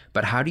publisher,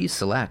 but how do you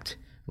select?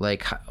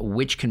 Like,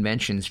 which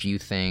conventions do you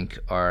think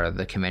are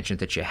the conventions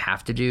that you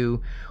have to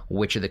do?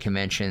 Which are the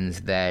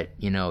conventions that,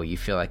 you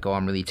feel like, oh,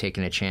 I'm really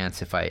taking a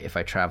chance if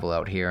I travel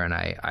out here and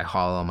I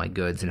haul all my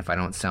goods, and if I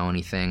don't sell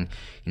anything?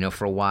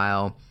 For a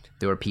while,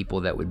 there were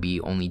people that would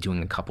be only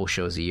doing a couple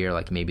shows a year.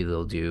 Like, maybe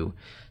they'll do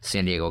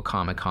San Diego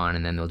Comic-Con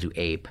and then they'll do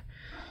Ape.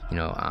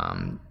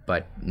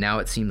 But now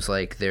it seems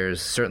like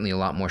there's certainly a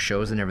lot more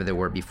shows than ever there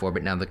were before,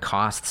 but now the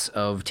costs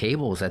of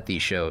tables at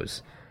these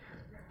shows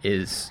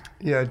is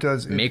it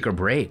does make or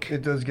break.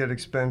 It does get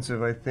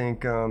expensive. I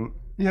think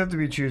you have to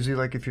be choosy.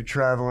 Like, if you're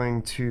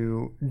traveling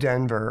to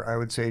Denver, I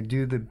would say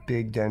do the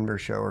big Denver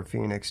show, or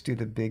Phoenix, do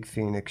the big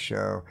Phoenix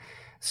show.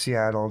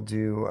 Seattle,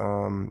 do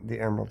the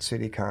Emerald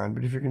City Con.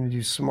 But if you're going to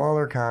do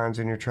smaller cons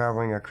and you're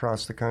traveling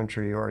across the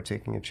country or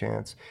taking a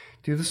chance,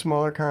 do the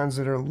smaller cons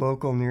that are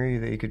local near you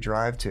that you could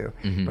drive to.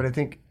 Mm-hmm. But I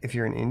think if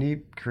you're an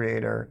indie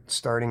creator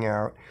starting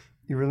out,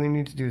 you really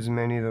need to do as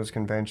many of those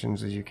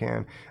conventions as you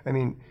can. I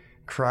mean,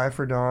 Cry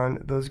for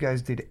Dawn, those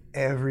guys did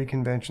every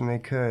convention they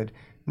could.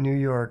 New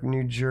York,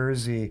 New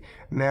Jersey,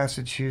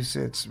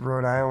 Massachusetts,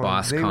 Rhode Island.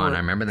 BossCon, I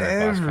remember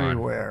that.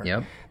 Everywhere.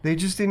 Yep. They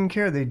just didn't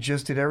care. They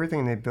just did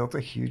everything. They built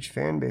a huge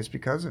fan base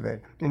because of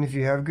it. And if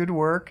you have good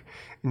work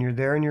and you're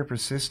there and you're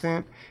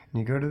persistent and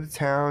you go to the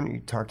town,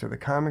 you talk to the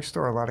comic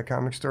store. A lot of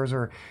comic stores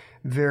are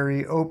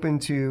very open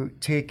to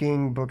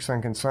taking books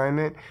on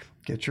consignment.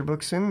 Get your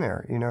books in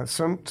there.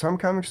 Some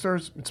comic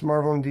stores, it's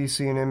Marvel and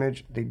DC and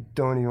Image. They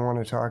don't even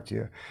want to talk to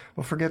you.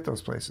 Well, forget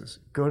those places.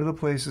 Go to the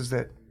places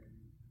that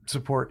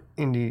support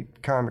indie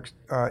comic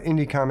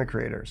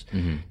creators.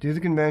 Mm-hmm. Do the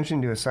convention,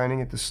 do a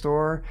signing at the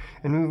store,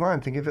 and move on.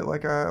 Think of it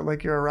like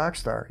you're a rock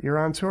star. You're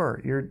on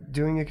tour. You're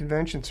doing a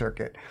convention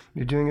circuit.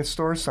 You're doing a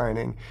store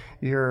signing.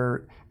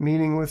 You're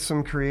meeting with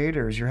some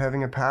creators. You're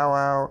having a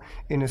powwow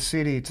in a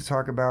city to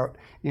talk about,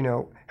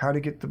 how to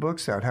get the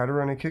books out, how to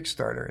run a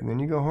Kickstarter. And then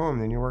you go home,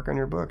 then you work on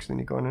your books, then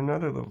you go on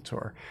another little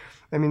tour.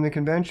 I mean, the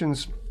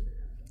conventions,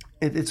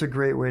 it's a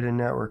great way to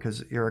network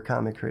because you're a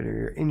comic creator.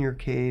 You're in your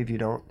cave. You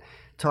don't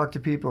talk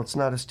to people. It's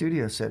not a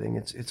studio setting.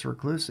 It's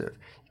reclusive.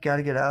 You got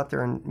to get out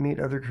there and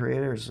meet other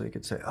creators. So you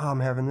could say, oh, I'm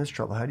having this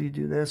trouble. How do you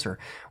do this? Or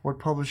what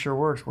publisher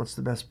works? What's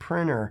the best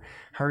printer?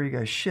 How are you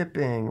guys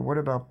shipping? What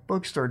about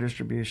bookstore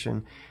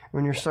distribution?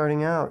 When you're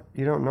starting out,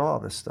 you don't know all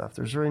this stuff.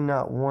 There's really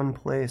not one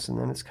place, and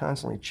then it's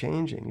constantly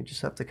changing. You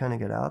just have to kind of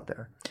get out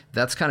there.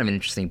 That's kind of an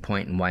interesting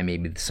point, and why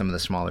maybe some of the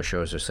smaller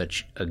shows are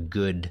such a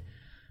good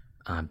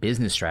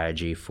business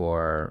strategy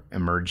for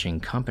emerging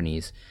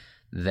companies.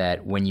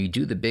 That when you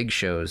do the big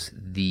shows,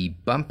 the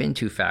bump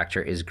into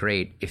factor is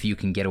great if you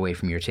can get away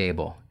from your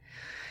table.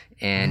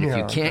 And if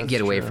you can't get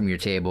away from your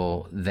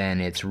table, then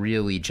it's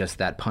really just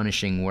that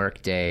punishing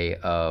work day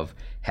of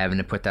having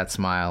to put that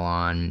smile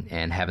on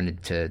and having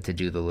to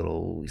do the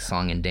little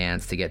song and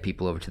dance to get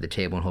people over to the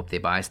table and hope they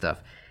buy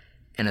stuff.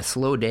 And a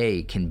slow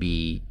day can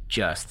be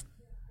just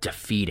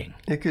defeating.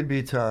 It could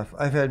be tough.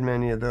 I've had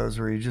many of those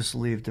where you just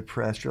leave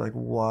depressed. You're like,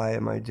 why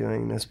am I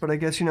doing this? But I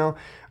guess,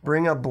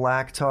 bring a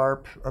black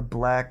tarp, a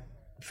black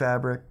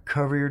fabric,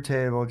 cover your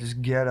table,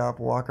 just get up,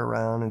 walk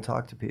around, and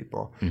talk to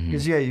people.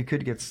 Because, you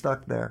could get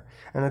stuck there.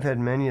 And I've had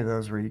many of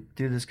those where you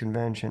do this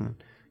convention,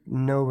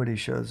 nobody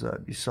shows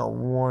up. You sell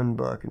one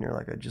book, and you're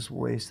like, I just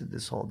wasted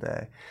this whole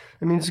day.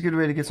 I mean, it's a good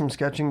way to get some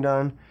sketching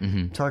done,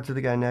 talk to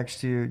the guy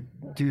next to you,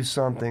 do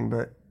something,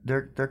 but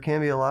there can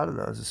be a lot of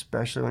those,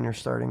 especially when you're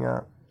starting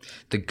out.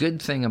 The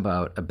good thing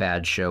about a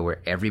bad show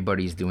where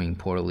everybody's doing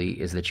poorly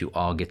is that you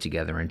all get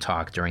together and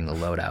talk during the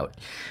loadout.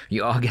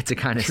 You all get to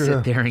kind of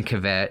sit there and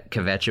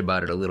kvetch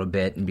about it a little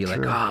bit and be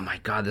like, oh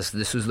my God, this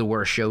was the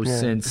worst show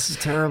since. This is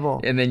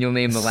terrible. And then you'll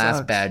name the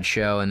last bad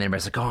show, and then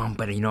everybody's like, oh,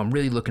 but I'm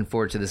really looking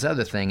forward to this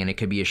other thing, and it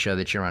could be a show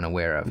that you're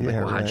unaware of. Like,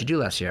 well, how'd you do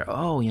last year?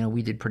 Oh,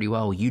 we did pretty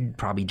well. You'd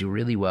probably do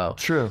really well.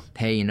 True.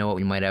 Hey, you know what?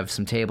 We might have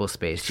some table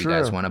space. Do you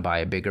guys want to buy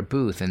a bigger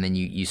booth? And then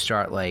you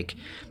start like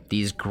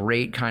these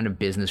great kind of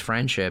business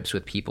friendships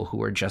with people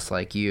who are just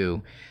like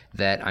you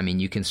that,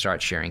 you can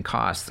start sharing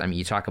costs.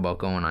 You talk about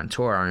going on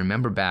tour. I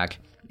remember back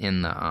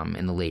in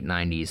the late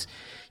 90s,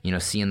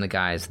 seeing the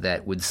guys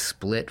that would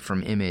split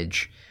from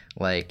Image,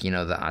 like,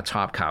 the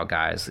Top Cow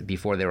guys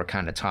before they were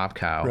kind of Top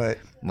Cow, right.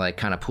 Like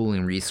kind of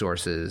pooling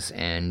resources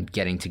and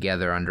getting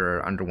together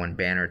under one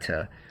banner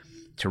to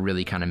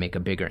really kind of make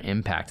a bigger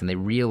impact. And they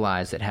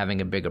realized that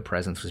having a bigger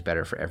presence was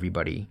better for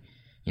everybody,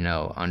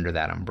 under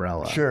that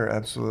umbrella. Sure,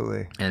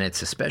 absolutely. And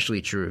it's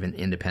especially true of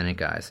independent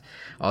guys.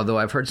 Although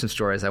I've heard some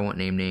stories, I won't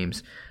name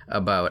names,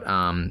 about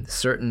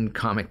certain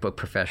comic book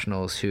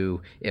professionals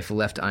who, if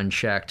left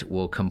unchecked,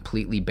 will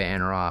completely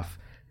banner off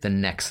the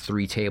next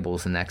 3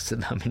 tables next to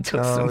them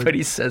until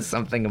somebody says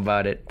something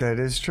about it. That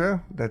is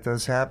true. That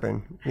does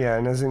happen. Yeah,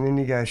 and as an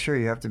indie guy, sure,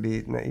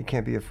 you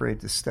can't be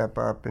afraid to step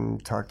up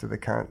and talk to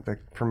the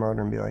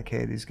promoter and be like,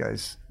 hey, these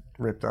guys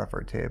ripped off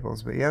our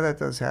tables. But yeah, that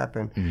does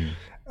happen.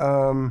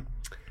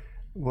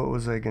 What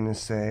was I going to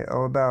say?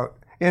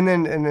 And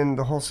then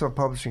the whole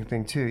self-publishing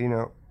thing too, you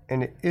know,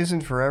 and it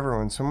isn't for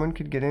everyone. Someone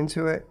could get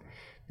into it.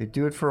 They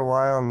do it for a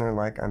while, and they're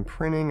like, "I'm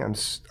printing,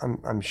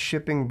 I'm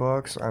shipping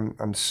books,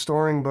 I'm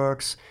storing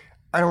books.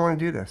 I don't want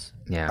to do this.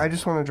 Yeah. I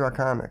just want to draw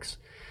comics."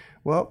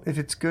 Well, if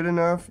it's good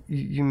enough,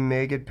 you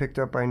may get picked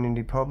up by an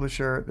indie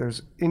publisher.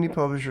 There's indie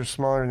publishers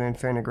smaller than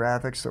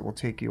Fantagraphics that will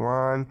take you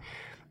on.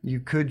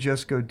 You could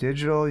just go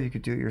digital. You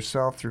could do it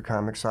yourself through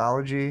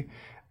Comixology.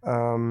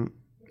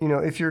 You know,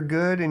 if you're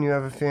good and you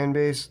have a fan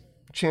base,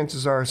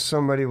 chances are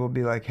somebody will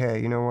be like, "Hey,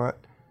 you know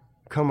what?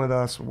 Come with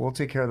us. We'll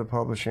take care of the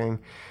publishing."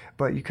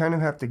 But you kind of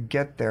have to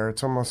get there.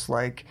 It's almost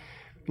like,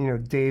 you know,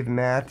 Dave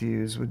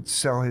Matthews would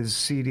sell his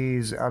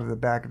CDs out of the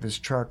back of his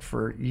truck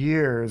for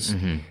years,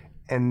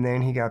 and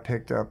then he got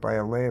picked up by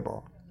a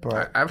label.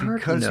 But I've heard,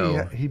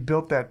 because he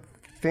built that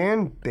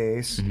fan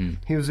base,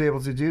 he was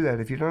able to do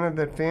that. If you don't have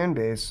that fan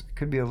base, it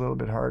could be a little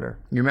bit harder.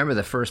 You remember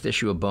the first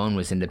issue of Bone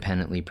was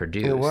independently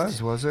produced.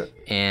 It was it?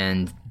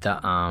 And the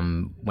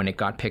when it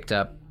got picked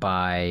up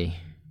by,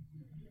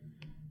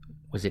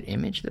 was it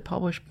Image that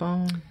published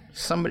Bone?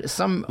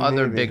 Some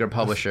other bigger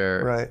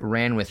publisher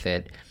ran with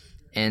it,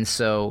 and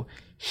so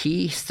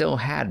he still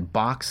had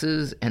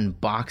boxes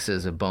and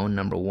boxes of Bone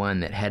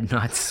 #1 that had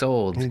not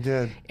sold. He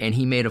did, and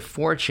he made a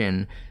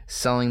fortune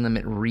selling them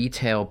at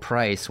retail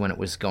price when it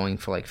was going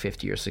for like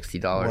 $50 or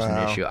 $60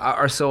 an issue,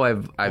 or so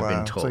I've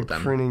been told. It's like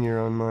printing your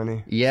own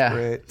money. Yeah.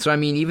 Great. So I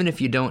mean, even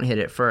if you don't hit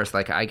it first,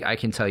 like I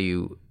can tell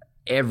you,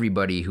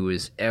 everybody who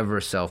is ever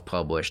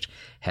self-published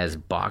has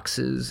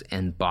boxes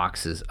and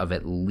boxes of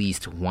at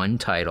least one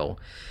title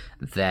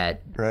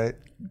that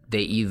they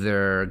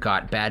either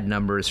got bad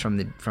numbers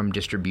from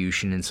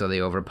distribution and so they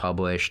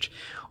overpublished,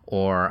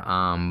 or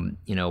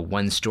you know,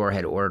 one store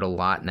had ordered a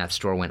lot and that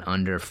store went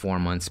under 4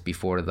 months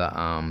before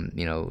the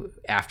you know,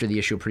 after the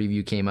issue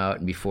preview came out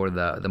and before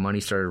the money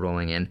started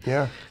rolling in.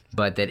 Yeah.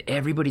 But that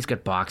everybody's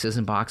got boxes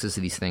and boxes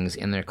of these things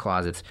in their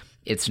closets.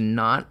 It's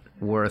not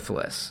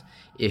worthless.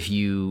 If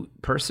you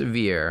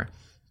persevere,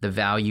 the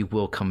value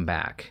will come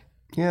back.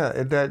 Yeah,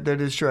 that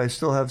is true. I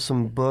still have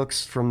some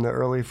books from the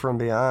early From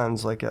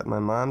Beyonds, like at my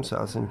mom's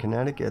house in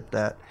Connecticut,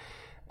 that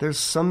there's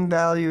some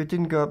value. It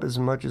didn't go up as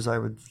much as I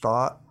would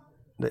thought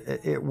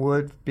it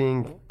would,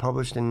 being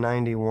published in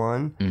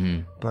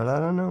 91. But I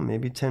don't know,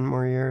 maybe 10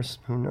 more years.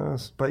 Who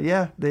knows? But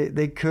yeah,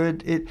 they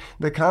could.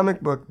 The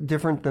comic book,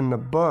 different than the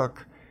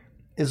book,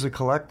 is a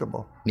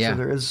collectible. Yeah. So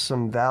there is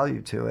some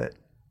value to it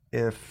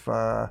if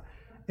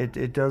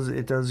it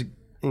does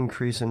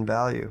increase in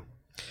value.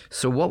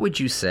 So what would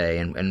you say,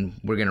 and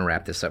we're going to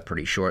wrap this up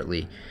pretty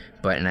shortly,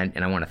 but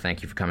I want to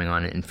thank you for coming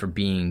on and for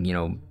being, you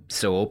know,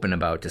 so open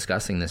about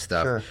discussing this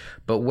stuff. Sure.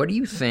 But what do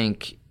you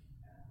think,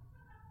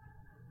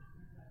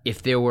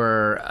 if there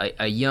were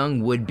a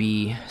young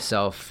would-be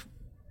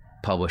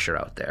self-publisher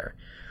out there,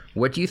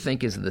 what do you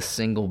think is the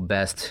single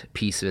best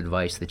piece of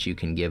advice that you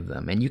can give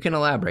them? And you can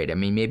elaborate. I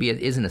mean, maybe it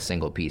isn't a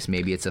single piece.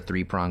 Maybe it's a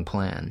 3-pronged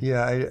plan.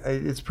 Yeah,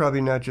 it's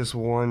probably not just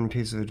one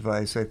piece of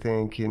advice. I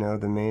think, you know,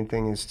 the main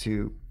thing is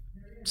to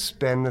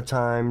spend the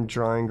time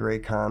drawing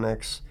great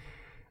comics.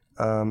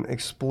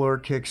 Explore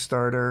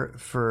Kickstarter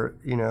for,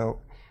 you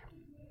know,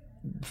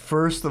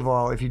 first of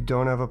all, if you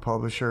don't have a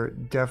publisher,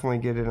 definitely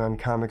get it on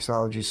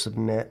Comixology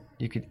Submit.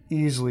 You could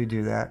easily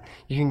do that.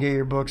 You can get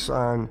your books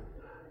on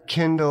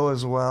Kindle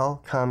as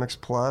well, Comics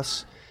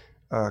Plus,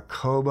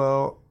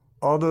 Kobo.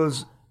 All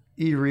those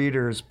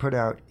e-readers put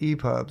out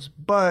EPUBs,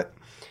 but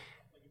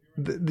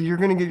you're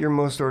going to get your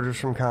most orders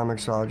from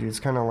Comixology. It's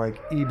kind of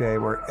like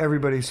eBay, where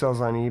everybody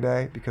sells on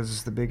eBay because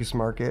it's the biggest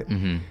market.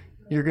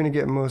 You're going to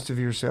get most of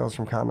your sales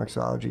from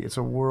Comixology. It's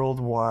a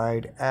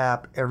worldwide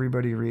app.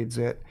 Everybody reads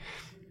it.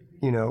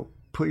 You know,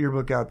 put your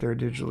book out there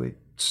digitally.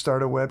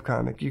 Start a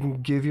webcomic. You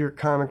can give your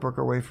comic book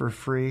away for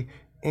free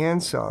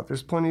and sell it.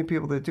 There's plenty of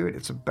people that do it.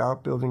 It's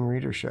about building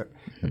readership,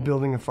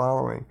 building a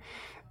following.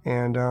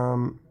 And,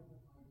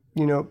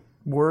 you know,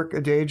 work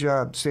a day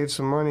job, save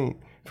some money.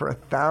 For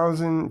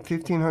 $1,000,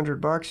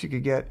 $1,500, you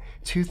could get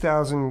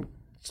 2,000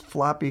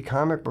 floppy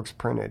comic books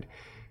printed.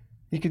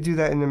 You could do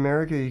that in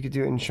America. You could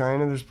do it in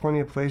China. There's plenty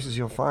of places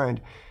you'll find.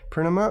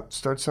 Print them up,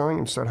 start selling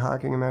them, start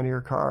hawking them out of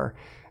your car.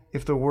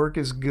 If the work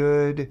is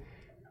good,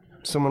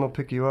 someone will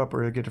pick you up,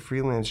 or you'll get a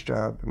freelance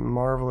job.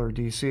 Marvel or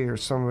DC or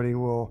somebody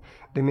will.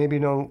 They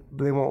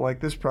won't like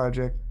this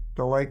project.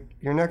 They'll like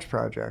your next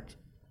project.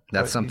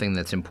 That's something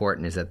that's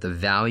important, is that the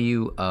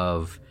value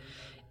of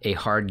a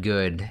hard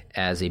good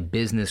as a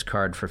business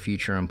card for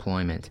future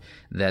employment,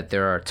 that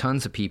there are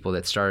tons of people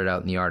that started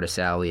out in the artist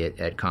alley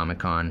at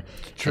Comic-Con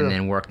and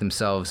then worked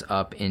themselves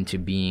up into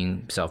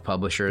being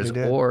self-publishers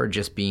or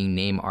just being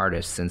name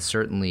artists. And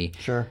certainly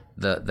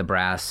the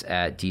brass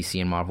at DC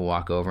and Marvel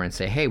walk over and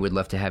say, hey, we'd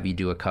love to have you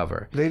do a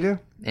cover. They do.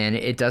 And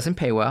it doesn't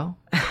pay well.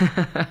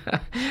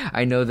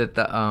 I know that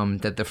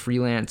the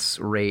freelance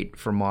rate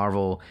for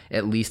Marvel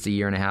at least a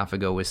year and a half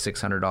ago was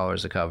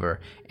 $600 a cover,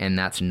 and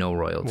that's no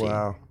royalty.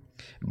 Wow.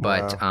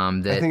 But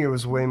I think it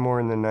was way more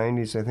in the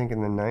 90s. I think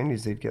in the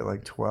 90s they'd get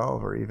like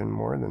 12 or even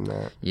more than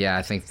that. Yeah,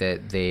 I think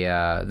that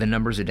the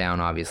numbers are down,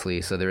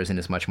 obviously, so there isn't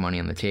as much money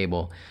on the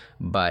table.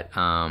 But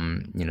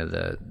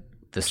the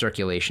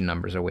circulation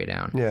numbers are way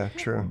down. Yeah,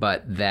 true.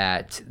 But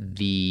that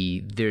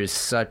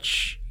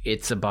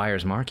it's a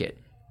buyer's market.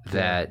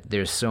 That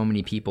there's so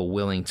many people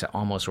willing to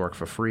almost work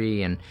for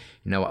free. And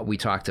we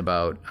talked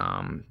about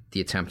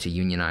the attempt to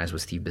unionize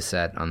with Steve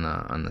Bissett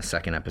on the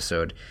second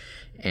episode.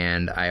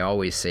 And I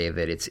always say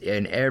that it's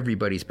in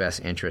everybody's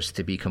best interest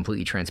to be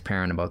completely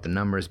transparent about the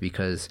numbers,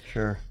 because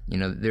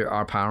there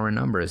are power in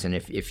numbers. And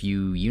if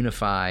you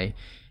unify,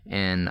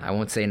 and I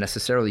won't say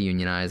necessarily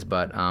unionize,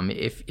 but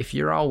if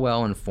you're all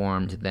well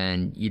informed,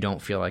 then you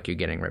don't feel like you're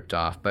getting ripped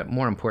off. But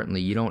more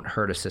importantly, you don't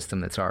hurt a system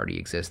that's already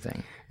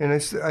existing. And I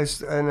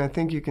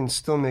think you can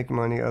still make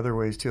money other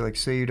ways too. Like,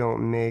 say you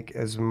don't make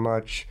as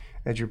much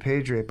at your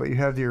page rate, but you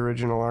have the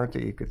original art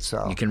that you could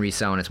sell. You can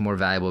resell, and it's more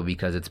valuable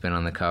because it's been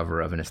on the cover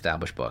of an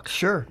established book.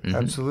 Sure,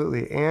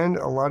 absolutely. And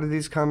a lot of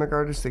these comic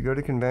artists, they go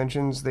to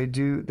conventions, they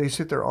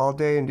sit there all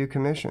day and do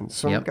commissions.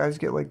 Some guys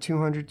get like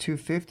 $200,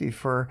 $250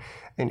 for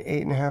an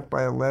 8.5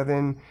 by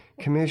 11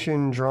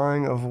 commission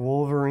drawing of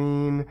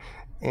Wolverine,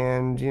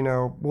 and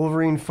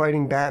Wolverine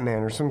fighting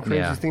Batman or some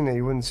crazy thing that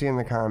you wouldn't see in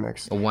the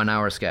comics. A 1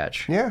 hour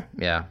sketch. Yeah.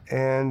 Yeah.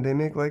 And they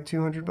make like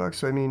 $200.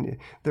 So I mean,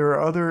 there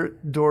are other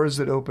doors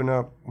that open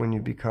up when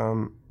you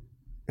become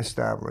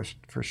established,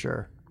 for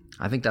sure.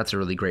 I think that's a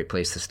really great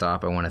place to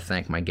stop. I want to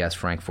thank my guest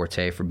Frank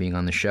Forte for being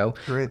on the show.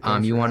 Great.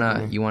 You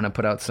wanna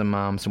put out some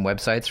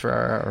websites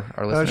for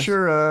our listeners?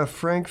 Sure.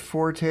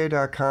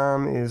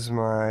 FrankForte.com is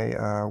my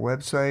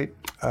website.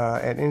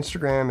 At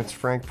Instagram, it's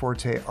Frank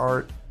Forte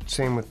Art.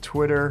 Same with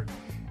Twitter.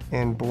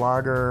 And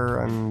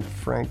Blogger, I'm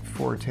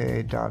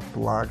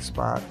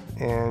frankforte.blogspot.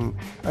 And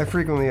I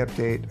frequently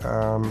update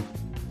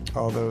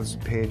all those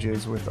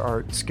pages with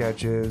art,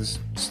 sketches,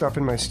 stuff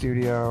in my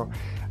studio.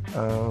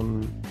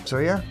 So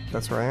yeah,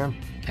 that's where I am.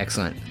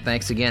 Excellent.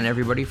 Thanks again,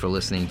 everybody, for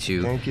listening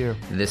to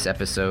this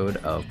episode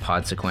of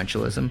Pod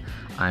Sequentialism.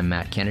 I'm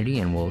Matt Kennedy,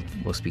 and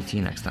we'll speak to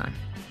you next time.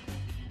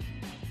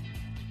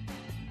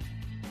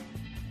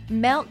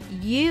 Melt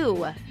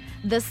You,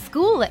 the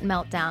school at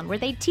Meltdown, where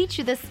they teach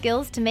you the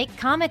skills to make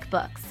comic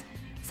books.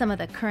 Some of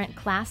the current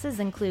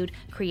classes include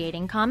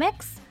creating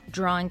comics,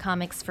 drawing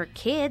comics for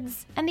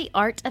kids, and the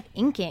art of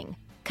inking.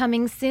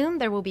 Coming soon,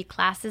 there will be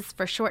classes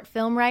for short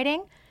film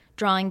writing,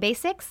 drawing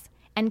basics,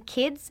 and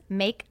kids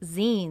make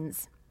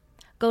zines.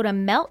 Go to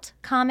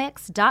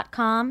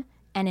meltcomics.com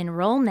and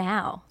enroll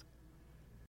now.